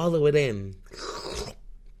swallow it in.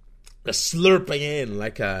 Slurping in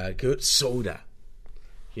like a good soda.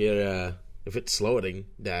 Here, if it's loading,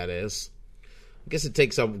 that is. I guess it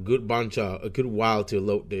takes a good while to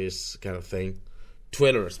load this kind of thing.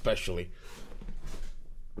 Twitter especially.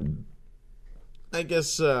 I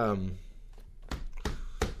guess, okay,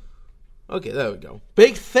 there we go.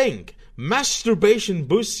 Big thing. Masturbation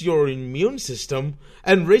boosts your immune system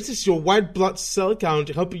and raises your white blood cell count,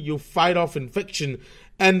 helping you fight off infection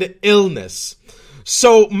and illness.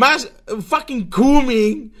 So, fucking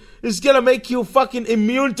cooming is gonna make you fucking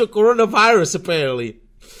immune to coronavirus, apparently.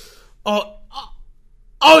 Oh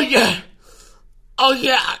yeah!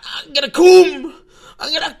 I'm gonna coom!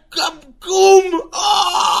 I'm coom!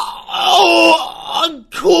 I'm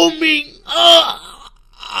cooming!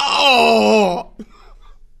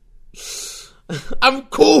 I'm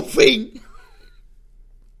coughing!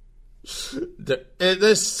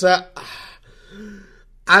 This, I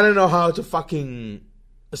don't know how to fucking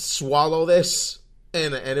swallow this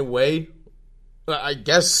in any way. I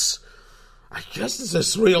guess this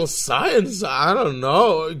is real science. I don't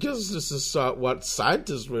know. I guess this is what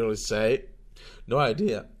scientists really say. No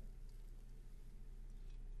idea.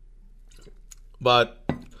 But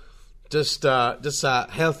just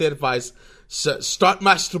healthy advice. So start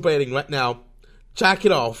masturbating right now. Jack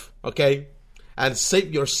it off, okay? And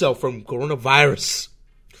save yourself from coronavirus.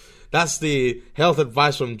 That's the health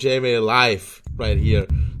advice from JMA Life right here.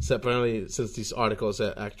 So apparently, since these articles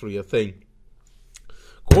are actually a thing.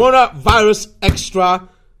 Coronavirus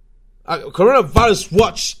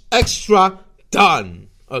watch extra done.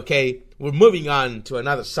 Okay, we're moving on to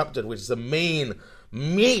another subject, which is the main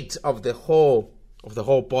meat of the whole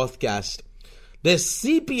podcast. The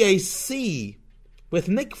CPAC with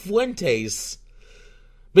Nick Fuentes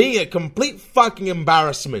being a complete fucking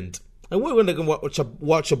embarrassment. And we're going to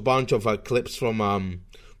watch a bunch of clips from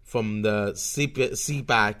the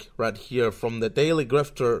CPAC right here from the Daily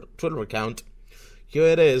Grifter Twitter account. Here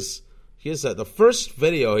it is. Here's the first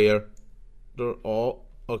video here.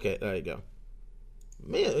 Okay, there you go.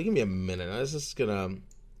 Man, give me a minute. I was just gonna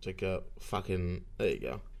take a fucking. There you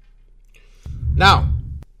go. Now,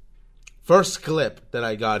 first clip that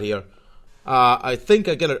I got here. I think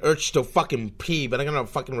I get an urge to fucking pee, but I'm gonna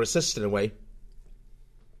fucking resist it away.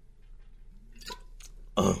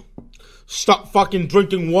 Stop fucking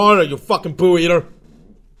drinking water, you fucking poo eater.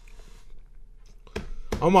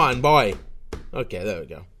 Come on, boy. Okay, there we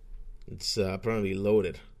go. It's apparently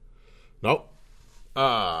loaded. Nope.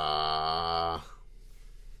 Let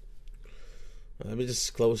me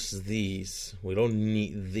just close these. We don't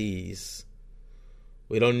need these.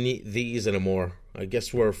 We don't need these anymore. I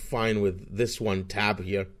guess we're fine with this one tab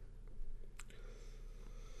here.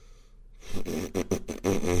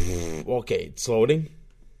 Okay, it's loading.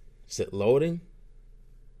 Is it loading?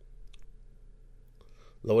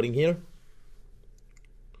 Loading here?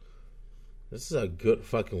 This is a good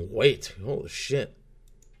fucking wait. Holy shit.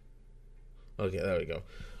 Okay, there we go.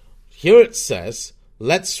 Here it says,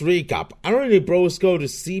 let's recap. Irony bros go to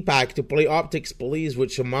CPAC to play optics police,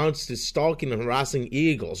 which amounts to stalking and harassing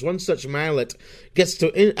eagles. One such manlet gets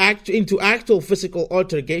into actual physical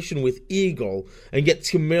altercation with eagle and gets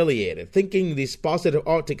humiliated, thinking these positive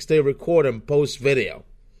optics they record and post video.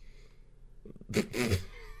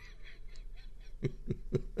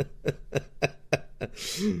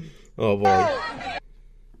 Oh boy.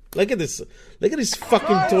 Look at this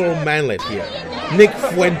fucking total manlet here. Nick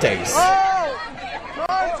Fuentes.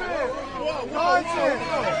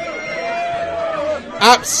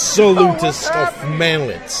 Absolutist of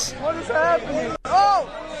manlets. What is happening?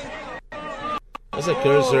 There's a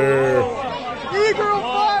cursor. E-girl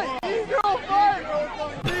fight! E-girl fight!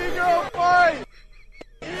 E-girl fight!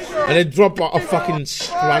 And they drop a fucking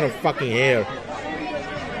strand of fucking hair.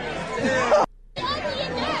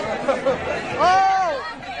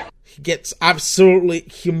 He gets absolutely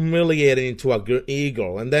humiliated into a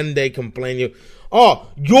eagle, and then they complain you, oh,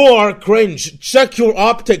 you are cringe. Check your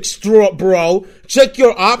optics, bro. Check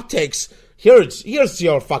your optics. Here's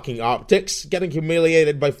your fucking optics. Getting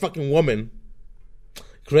humiliated by fucking woman.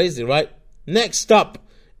 Crazy, right? Next up,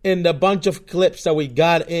 in the bunch of clips that we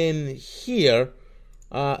got in here,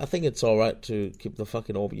 I think it's alright to keep the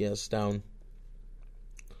fucking OBS down.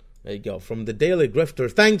 There you go. From the Daily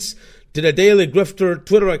Grifter. Thanks to the Daily Grifter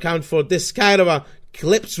Twitter account for this kind of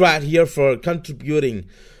clips right here, for contributing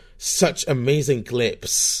such amazing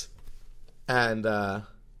clips. And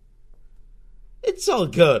it's all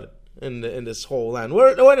good. in this whole land.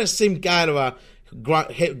 We're the same kind of a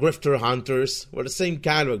grifter hunters. We're the same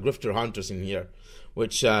kind of a grifter hunters in here,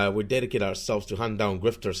 which we dedicate ourselves to hunt down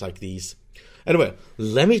grifters like these. Anyway,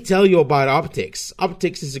 let me tell you about Optics.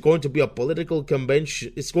 Optics is going to be a political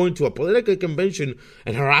convention. It's going to a political convention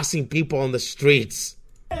and harassing people on the streets.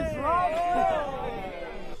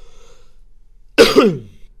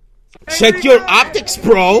 Check your Optics,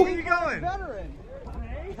 bro. Where you going?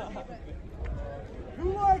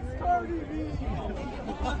 Who likes Cardi B?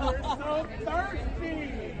 They're so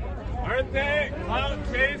thirsty. Aren't they? Clout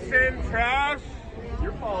chasing trash.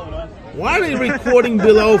 You're following us. Why are they recording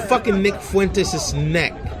below fucking Nick Fuentes'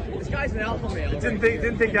 neck? This guy's an alpha male. Didn't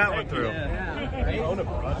think that one through. Yeah. Right?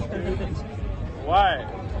 Why?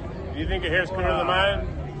 Do you think your hair's cooler than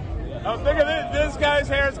mine? Oh, look at this guy's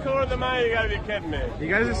hair is cooler than mine. You gotta be kidding me. You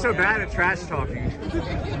guys are so bad at trash talking.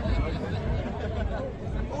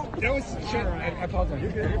 That was shit. I apologize.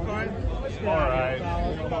 You're good. You're fine. All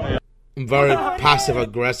right. Very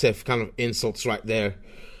passive-aggressive kind of insults right there.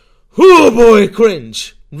 Oh boy,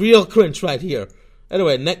 cringe. Real cringe right here.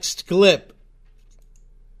 Anyway, next clip.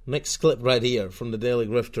 Next clip right here from the Daily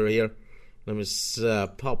Grifter here. Let me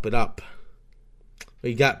pop it up.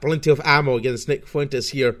 We got plenty of ammo against Nick Fuentes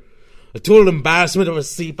here. A total embarrassment of a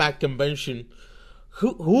CPAC convention.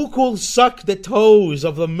 Who could suck the toes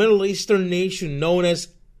of the Middle Eastern nation known as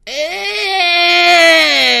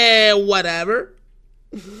whatever?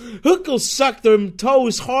 Who could suck their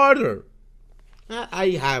toes harder? I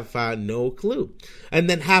have no clue. And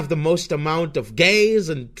then have the most amount of gays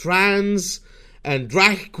and trans and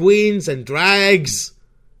drag queens and drags.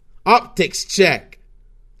 Optics check.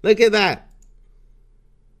 Look at that.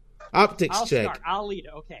 Optics check. Start. I'll lead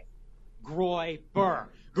it. Okay. Groy Burr.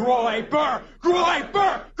 Groy Burr. Groy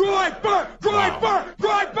Burr. Groy Burr. Groy Burr.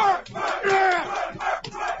 Groy Burr.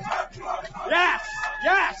 Yes.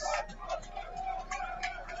 Yes.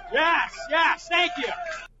 Yes. Yes. Thank you.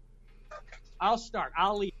 I'll start.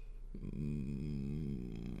 I'll lead.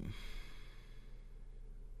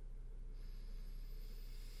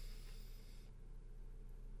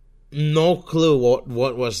 No clue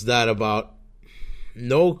what was that about.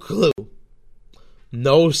 No clue.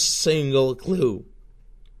 No single clue.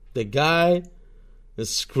 The guy is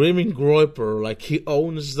screaming Groyper like he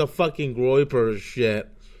owns the fucking Groyper shit.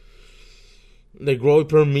 The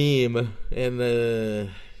Groyper meme.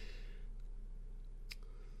 And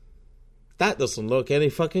that doesn't look any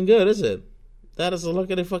fucking good, is it? That doesn't look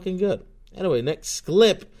any fucking good. Anyway, next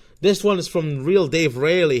clip. This one is from Real Dave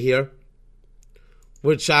Rayleigh here.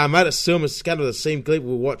 Which I might assume is kind of the same clip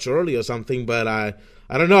we watched earlier or something, but I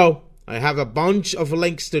don't know. I have a bunch of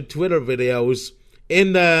links to Twitter videos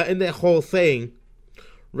in the whole thing,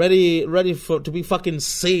 ready to be fucking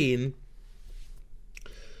seen,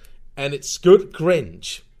 and it's good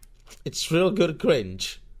cringe. It's real good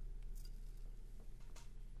cringe.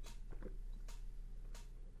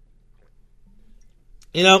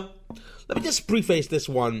 You know, let me just preface this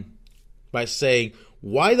one by saying,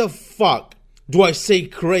 why the fuck do I say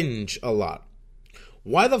cringe a lot?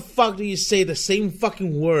 Why the fuck do you say the same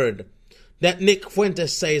fucking word that Nick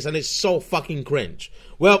Fuentes says and it's so fucking cringe?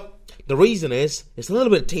 Well, the reason is, it's a little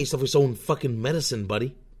bit of taste of his own fucking medicine,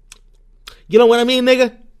 buddy. You know what I mean,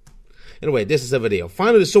 nigga? Anyway, this is a video.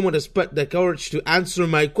 Finally, someone has put the courage to answer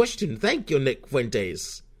my question. Thank you, Nick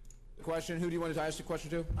Fuentes. Question. Who do you want to ask the question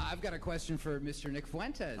to? I've got a question for Mr. Nick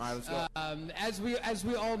Fuentes. All right, let's go. As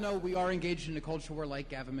we all know, we are engaged in a culture war, like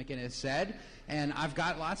Gavin McInnes said, and I've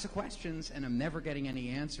got lots of questions, and I'm never getting any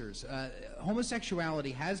answers.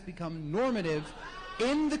 Homosexuality has become normative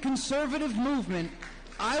in the conservative movement.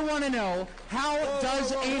 I want to know, how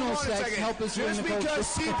does anal sex help us win the culture?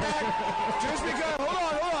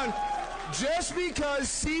 Hold on. Just because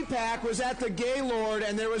CPAC was at the Gaylord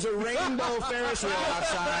and there was a rainbow Ferris wheel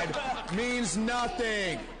outside means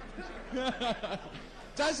nothing.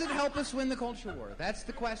 Does it help us win the culture war? That's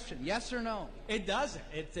the question. Yes or no? It doesn't.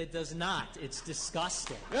 It does not. It's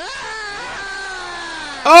disgusting.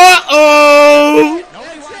 Uh-oh!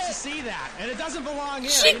 Nobody wants to see that, and it doesn't belong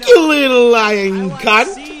here. Cheeky little lying cunt.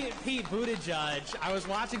 See Pete Buttigieg. I was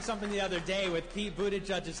watching something the other day with Pete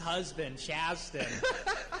Buttigieg's husband, Shaston.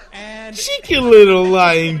 And cheeky little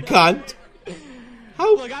lying cunt.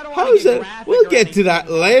 How is it? We'll get to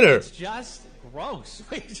that later. It's just gross.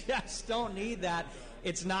 We just don't need that.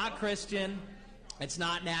 It's not Christian. It's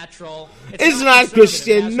not natural. It's not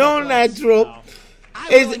Christian. No natural.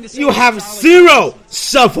 You have zero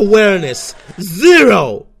self-awareness.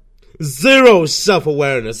 Zero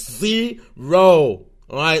self-awareness. Zero.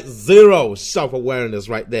 Alright, zero self-awareness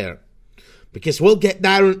right there. Because we'll get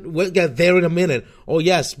there in a minute. Oh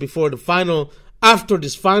yes, before the final after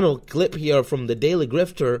this final clip here from the Daily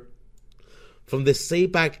Grifter, from the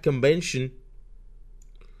CPAC convention,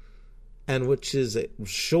 and which is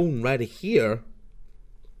shown right here.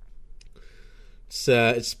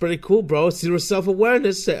 It's pretty cool, bro. Zero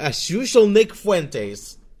self-awareness. As usual, Nick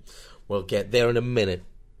Fuentes. We'll get there in a minute.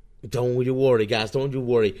 Don't you worry, guys. Don't you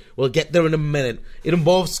worry. We'll get there in a minute. It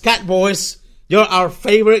involves Cat Boys. You're our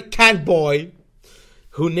favorite cat boy,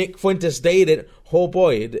 who Nick Fuentes dated. Oh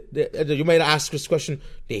boy, you might ask this question: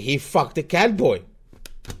 did he fuck the cat boy?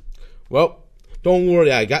 Well, don't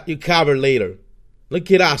worry. I got you covered later.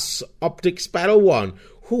 Look at us, Optics Battle 1.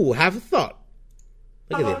 Who have a thought?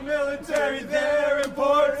 Look at it. Military, they're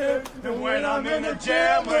important. And when I'm in a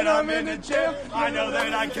jam, I know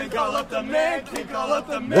that I can call up the man,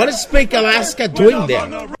 What is Big Alaska doing there?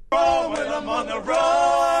 When I'm on the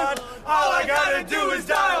run, all I gotta do is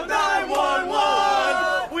dial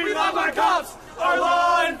 911. We love our cops, our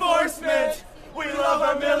law enforcement. We love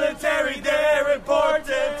our military, they're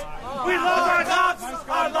important. We love our cops,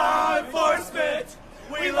 our law enforcement.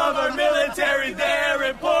 We love our military, they're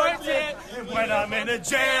important. When I'm in a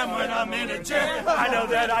jam, I know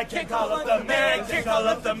that I can call up the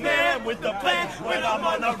man, with the plan. When I'm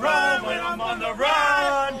on the run,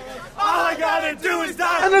 all I gotta do is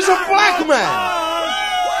die. And there's a black man.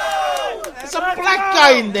 There's a black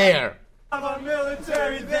guy in there. Our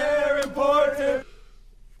military, they're important.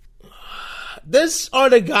 These are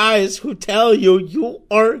the guys who tell you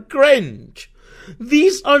are cringe.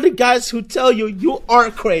 These are the guys who tell you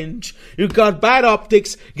are cringe. You got bad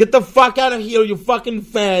optics. Get the fuck out of here, you fucking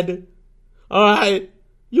fed. Alright?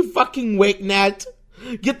 You fucking wicknut.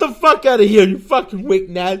 Get the fuck out of here, you fucking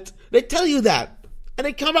wicknut. They tell you that. And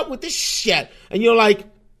they come up with this shit. And you're like,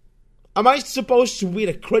 am I supposed to be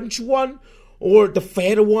the cringe one? Or the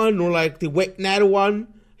fed one? Or like the wicknut one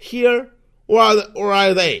here? Or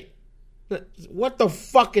are they? What the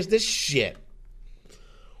fuck is this shit?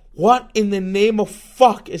 What in the name of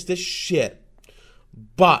fuck is this shit?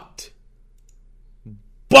 But,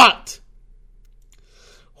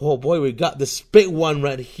 oh boy, we got this big one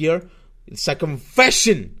right here. It's a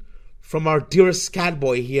confession from our dearest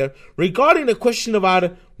catboy here regarding the question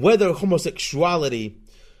about whether homosexuality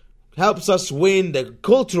helps us win the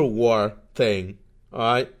cultural war thing.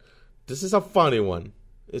 Alright? This is a funny one.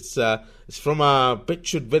 It's from a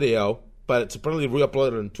BitChute video, but it's apparently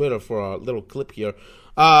re-uploaded on Twitter for a little clip here.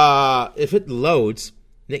 If it loads,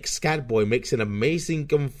 Nick Scatboy makes an amazing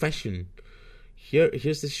confession.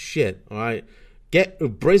 Here's this shit, alright?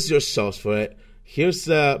 Brace yourselves for it. Here's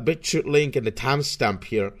the BitChute link and the timestamp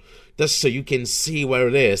here, just so you can see where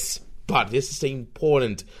it is. But this is an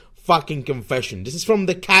important fucking confession. This is from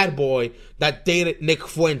the catboy that dated Nick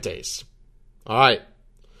Fuentes. Alright.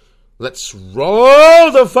 Let's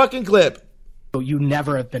roll the fucking clip. You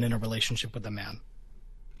never have been in a relationship with a man.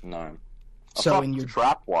 No. So in your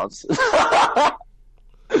trap once.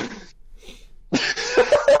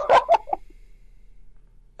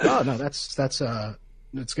 Oh no, that's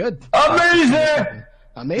good.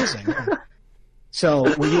 Amazing.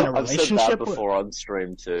 So were you in a I've said relationship that before on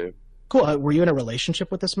stream too. Cool. Were you in a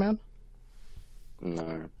relationship with this man?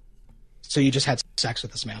 No. So you just had sex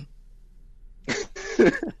with this man?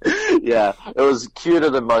 Yeah, it was cuter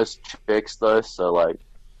than most chicks though, so like.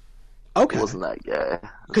 Okay. It wasn't that gay.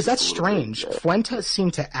 Because that's strange. Fuentes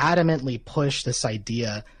seemed to adamantly push this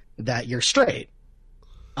idea that you're straight.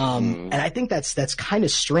 And I think that's kind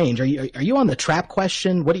of strange. Are you on the trap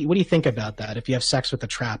question? What do you think about that? If you have sex with a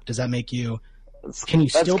trap, does that make you? Can you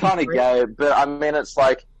still? That's kind of gay, but I mean, it's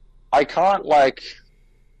like I can't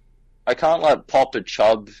pop a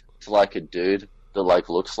chub to like a dude that like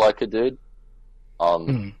looks like a dude.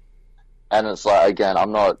 And it's like, again,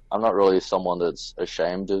 I'm not really someone that's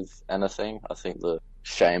ashamed of anything. I think the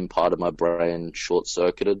shame part of my brain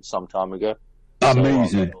short-circuited some time ago.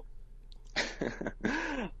 Amazing.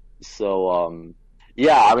 So,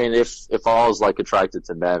 yeah, I mean, if I was like attracted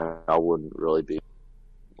to men, I wouldn't really be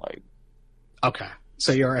like. Okay,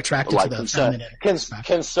 so you're attracted like to the feminine.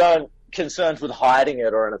 Concerned with hiding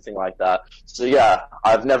it or anything like that. So yeah,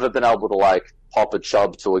 I've never been able to like pop a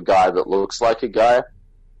chub to a guy that looks like a guy.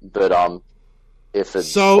 But if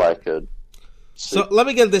it's like a... So let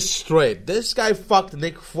me get this straight. This guy fucked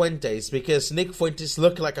Nick Fuentes because Nick Fuentes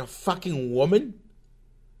looked like a fucking woman?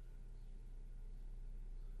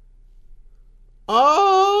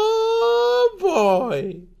 Oh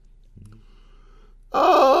boy.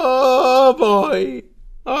 Oh boy.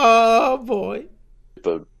 Oh boy.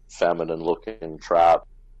 But feminine looking trap,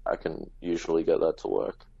 I can usually get that to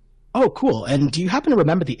work. Oh, cool. And do you happen to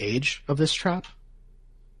remember the age of this trap?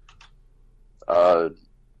 I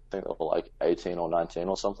think they were like 18 or 19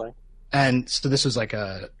 or something. And so this was like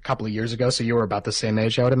a couple of years ago, so you were about the same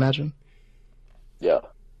age, I would imagine? Yeah.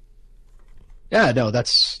 Yeah, no,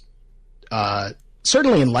 that's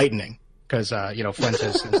certainly enlightening, because,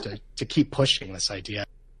 Fuentes seems to keep pushing this idea.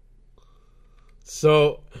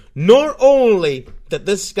 So, not only did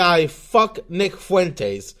this guy fuck Nick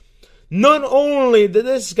Fuentes, not only did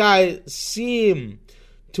this guy seem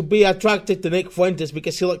to be attracted to Nick Fuentes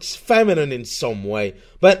because he looks feminine in some way,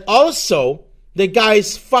 but also, the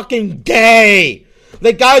guy's fucking gay!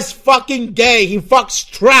 The guy's fucking gay! He fucks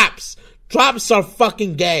traps! Traps are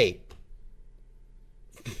fucking gay!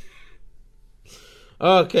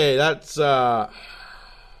 Okay, that's, Man,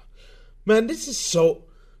 this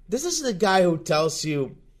is the guy who tells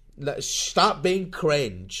you, stop being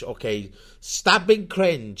cringe, okay? Stop being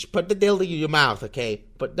cringe. Put the dildo in your mouth, okay?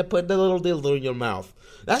 Put the little dildo in your mouth.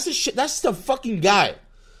 That's the shit. That's the fucking guy.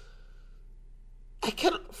 I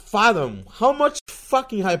cannot fathom how much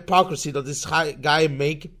fucking hypocrisy does this guy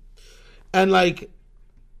make. And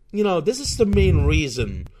this is the main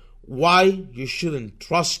reason why you shouldn't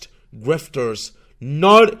trust grifters.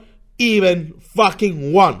 Not even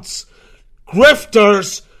fucking once.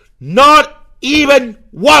 Grifters, not even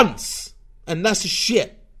once. And that's the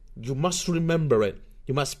shit. You must remember it.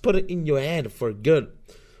 You must put it in your head for good,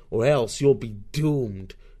 or else you'll be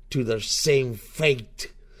doomed to the same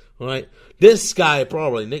fate. Alright? This guy,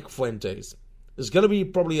 probably, Nick Fuentes, is going to be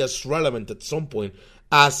probably as relevant at some point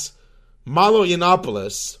as Malo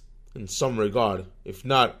Yiannopoulos, in some regard. If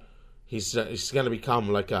not, he's going to become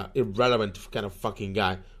like a irrelevant kind of fucking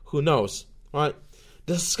guy. Who knows? Alright?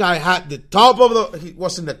 This guy he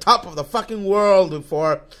was in the top of the fucking world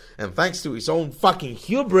before, and thanks to his own fucking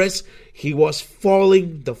hubris, he was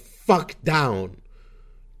falling the fuck down.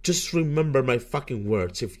 Just remember my fucking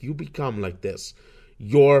words. If you become like this,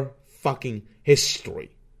 you're fucking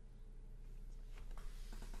history.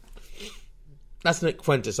 That's Nick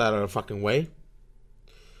Fuentes out of the fucking way.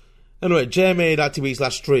 Anyway,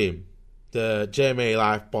 JMA.tv/stream, the JMA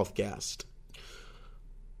Live podcast.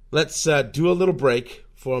 Let's do a little break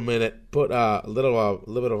for a minute. Put a little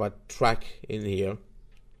bit of a track in here,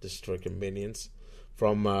 just for convenience,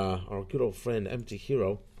 from our good old friend Empty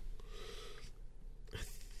Hero.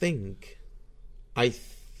 I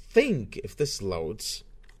think if this loads,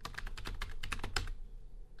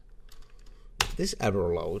 if this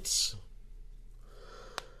ever loads,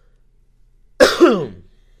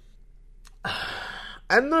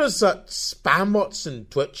 and there's spam bots in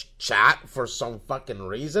Twitch chat for some fucking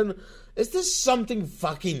reason. Is this something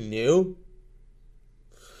fucking new?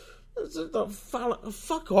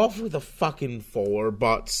 Fuck off with the fucking forward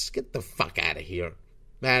bots. Get the fuck out of here.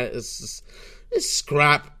 Man, it's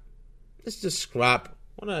scrap. It's just scrap.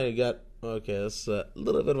 What do I got? Okay, that's a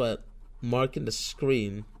little bit of a mark in the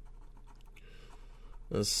screen.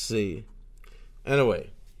 Let's see. Anyway,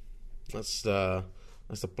 let's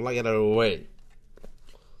plug it away.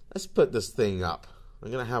 Let's put this thing up.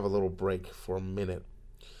 I'm gonna have a little break for a minute.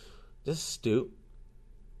 Just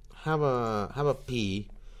have a pee,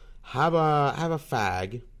 have a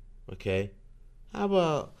fag, okay? Have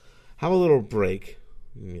a little break.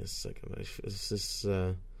 Give me a second. Is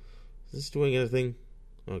this doing anything?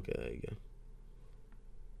 Okay, there you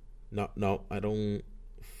go. No, I don't.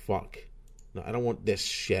 Fuck. No, I don't want this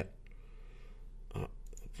shit.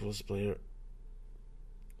 Plus player.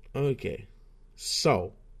 Okay,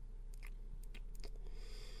 so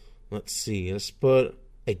let's see. Let's put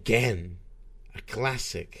again a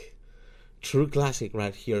classic, true classic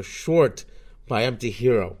right here. Short by Empty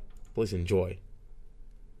Hero. Please enjoy.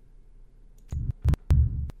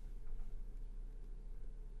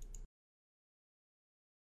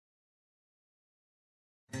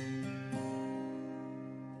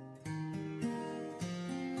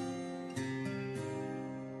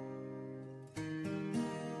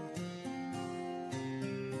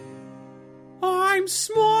 I'm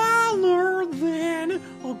smaller than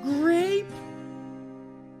a grape,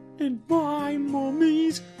 and my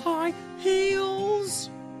mummy's high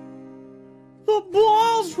heels. The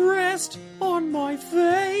balls rest on my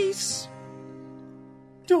face,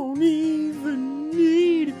 don't even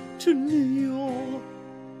need to kneel.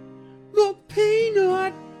 The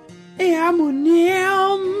peanut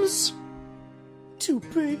M&M's, too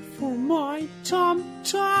big for my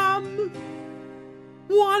tum-tum.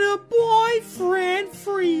 Want a boyfriend,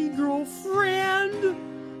 free girlfriend,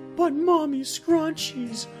 but mommy's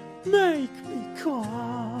scrunchies make me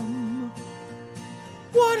come.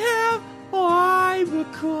 What have I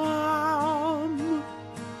become?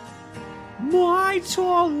 My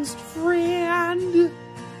tallest friend.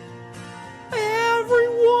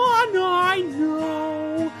 Everyone I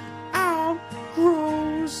know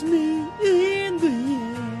outgrows me.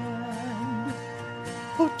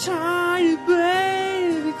 a tiny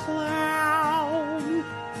baby clown,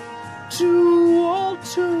 too old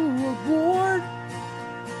to abort.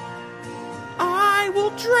 I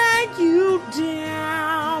will drag you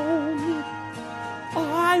down.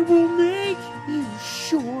 I will make you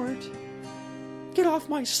short. Get off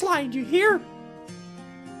my slide, you hear?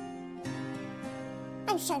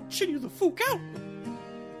 Else I'll chin you the fuck out.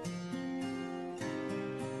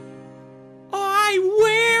 I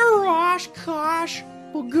wear Oshkosh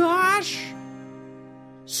bagosh,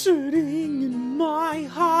 sitting in my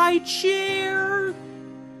high chair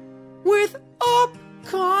with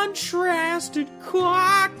up-contrasted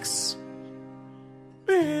cocks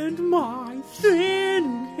and my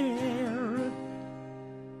thin hair.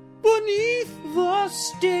 Beneath the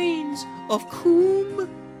stains of coom,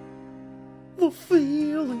 the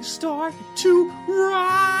feelings started to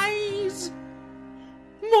rise.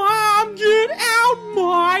 Mom, get out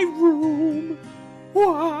my room.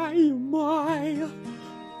 Why am I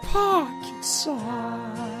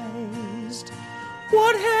pocket-sized?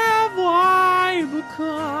 What have I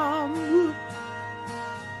become?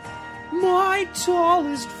 My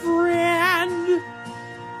tallest friend.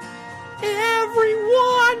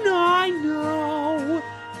 Everyone I know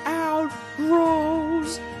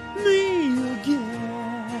outgrows me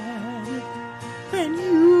again. And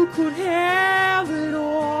you could have it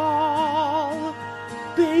all.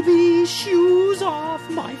 Baby shoes off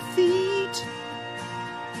my feet.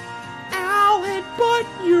 I'll headbutt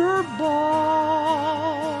your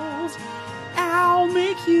balls. I'll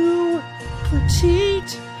make you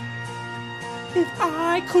petite. If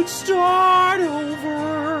I could start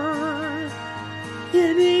over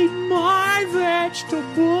and eat my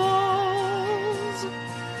vegetables,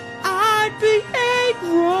 I'd be a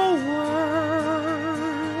grower,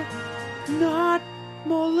 not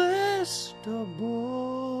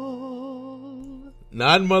molestable.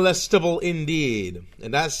 Not molestable indeed.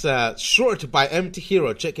 And that's Short by Empty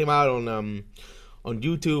Hero. Check him out on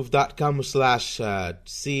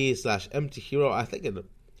youtube.com/c/Empty Hero. I think it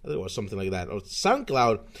was something like that. Or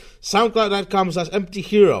SoundCloud. SoundCloud.com/Empty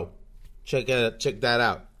Hero. Check that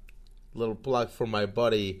out. Little plug for my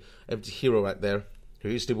buddy Empty Hero right there. He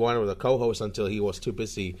used to be one of the co-hosts until he was too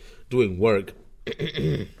busy doing work.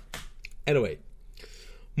 Anyway,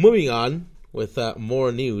 moving on with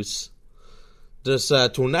more news. There's a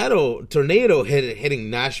tornado hitting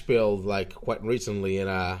Nashville like quite recently, and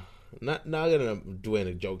not gonna do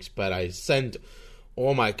any jokes, but I sent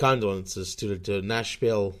all my condolences to the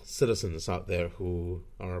Nashville citizens out there who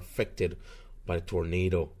are affected by the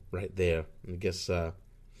tornado right there. I guess a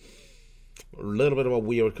little bit of a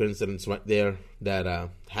weird coincidence right there that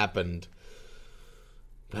happened.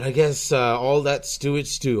 But I guess all that's to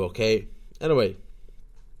its due, okay? Anyway,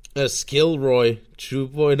 Skilroy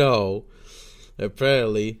 2.0,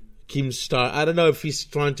 apparently, Keemstar, I don't know if he's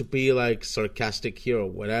trying to be like sarcastic here or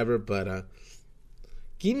whatever, but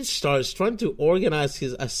Keemstar is trying to organize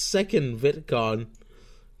a second VidCon.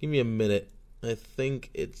 Give me a minute. I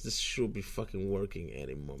think this should be fucking working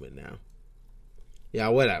any moment now. Yeah,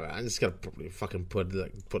 whatever. I'm just gonna probably fucking put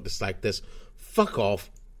this like this. Fuck off.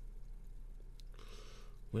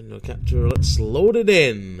 Window capture. Let's load it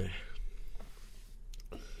in.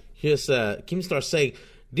 Here's Keemstar saying,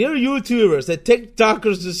 "Dear YouTubers, the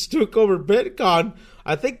TikTokers just took over VidCon.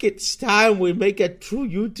 I think it's time we make a true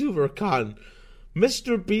YouTuber con.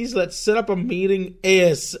 Mr. Beast, let's set up a meeting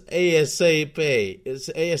ASAP. It's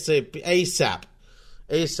ASAP.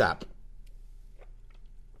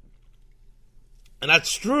 And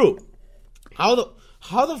that's true. How the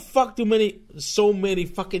fuck do so many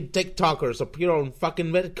fucking TikTokers appear on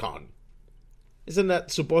fucking VidCon? Isn't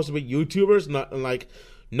that supposed to be YouTubers, not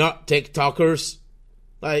TikTokers?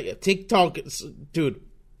 Like TikTok, dude.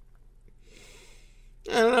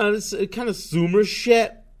 I don't know. It's kind of Zoomer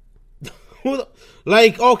shit.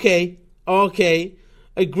 Like, okay,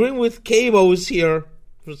 agreeing with Cabos here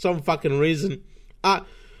for some fucking reason.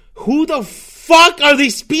 Who the fuck are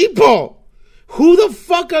these people? Who the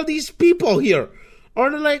fuck are these people here? Are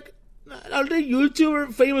they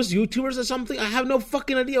famous YouTubers or something? I have no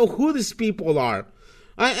fucking idea who these people are.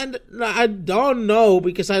 I don't know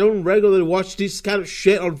because I don't regularly watch this kind of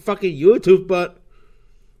shit on fucking YouTube, but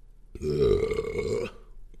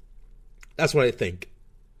that's what I think.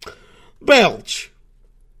 Belch.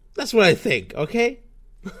 That's what I think, okay?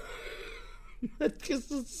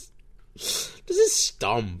 This is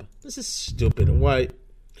dumb. This is stupid. Why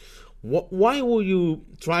will you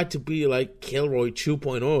try to be like Kilroy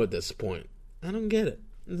 2.0 at this point? I don't get it.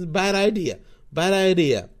 It's a bad idea.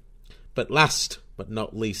 But last but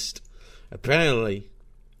not least, apparently,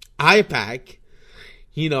 IPAC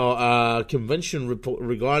convention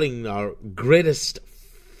regarding our greatest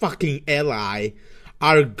fucking ally,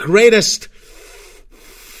 our greatest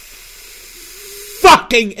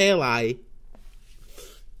fucking ally,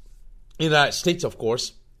 in the United States, of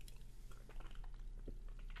course,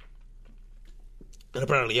 and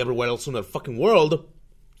apparently everywhere else in the fucking world,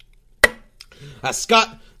 has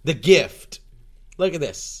got the gift. Look at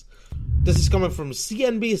this. This is coming from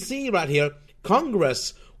CNBC right here.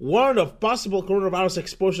 Congress warned of possible coronavirus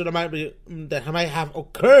exposure that might have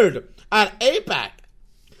occurred at APEC.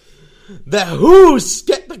 The WHO's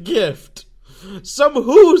get the gift. Some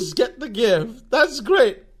WHO's get the gift. That's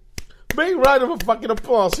great. Big round of a fucking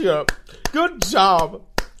applause here. Good job.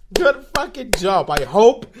 Good fucking job. I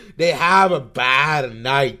hope they have a bad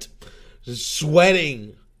night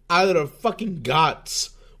sweating out of their fucking guts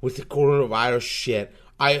with the coronavirus shit.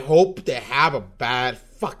 I hope they have a bad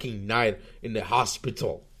fucking night in the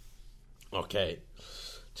hospital. Okay.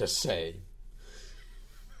 Just say.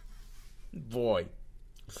 Boy.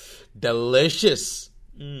 Delicious.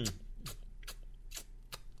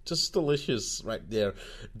 Just delicious right there.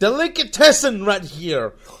 Delicatessen right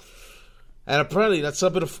here. And apparently that's a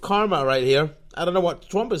bit of karma right here. I don't know what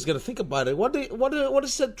Trump is going to think about it. What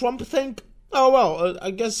does Trump think? Oh, well,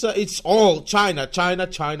 I guess it's all China.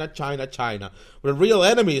 The real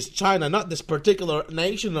enemy is China, not this particular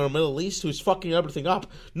nation or Middle East who's fucking everything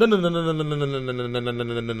up. No.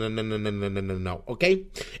 Okay?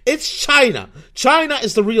 It's China. China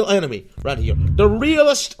is the real enemy right here. The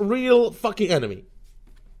real fucking enemy.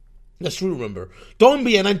 Let's remember. Don't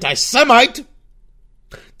be an anti-Semite.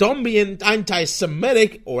 Don't be an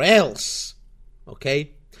anti-Semitic or else.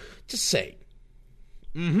 Okay? Just say.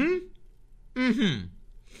 Who's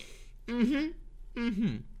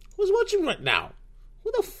watching right now?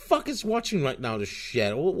 Who the fuck is watching right now? This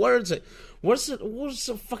shit. Where is it? Where's it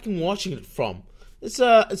fucking watching it from? It's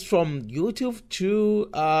from YouTube to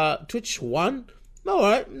Twitch 1.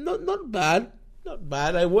 Alright, not bad. Not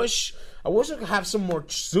bad. I wish I could have some more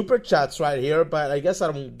super chats right here, but I guess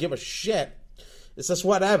I don't give a shit. It's just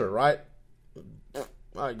whatever, right?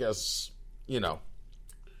 I guess,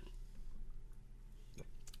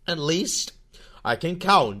 At least I can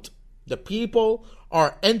count the people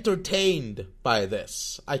are entertained by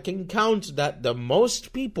this. I can count that the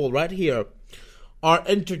most people right here are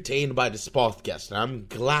entertained by this podcast. And I'm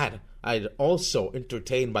glad I'm also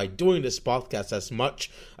entertained by doing this podcast as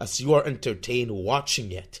much as you are entertained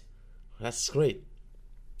watching it. That's great.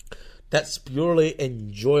 That's purely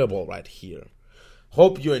enjoyable right here.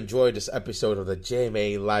 Hope you enjoyed this episode of the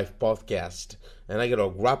JMA Live Podcast. And I'm going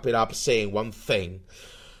to wrap it up saying one thing.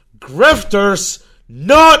 Grifters,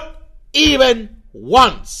 not even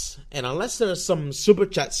once. And unless there's some super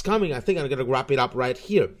chats coming, I think I'm going to wrap it up right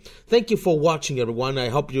here. Thank you for watching, everyone. I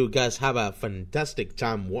hope you guys have a fantastic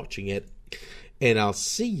time watching it. And I'll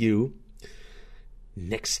see you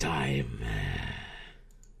next time.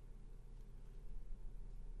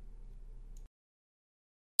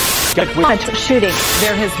 Shooting.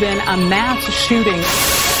 There has been a mass shooting.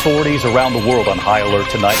 Authorities around the world on high alert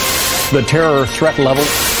tonight. The terror threat level.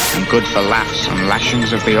 And good for laughs and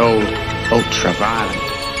lashings of the old ultra-violent.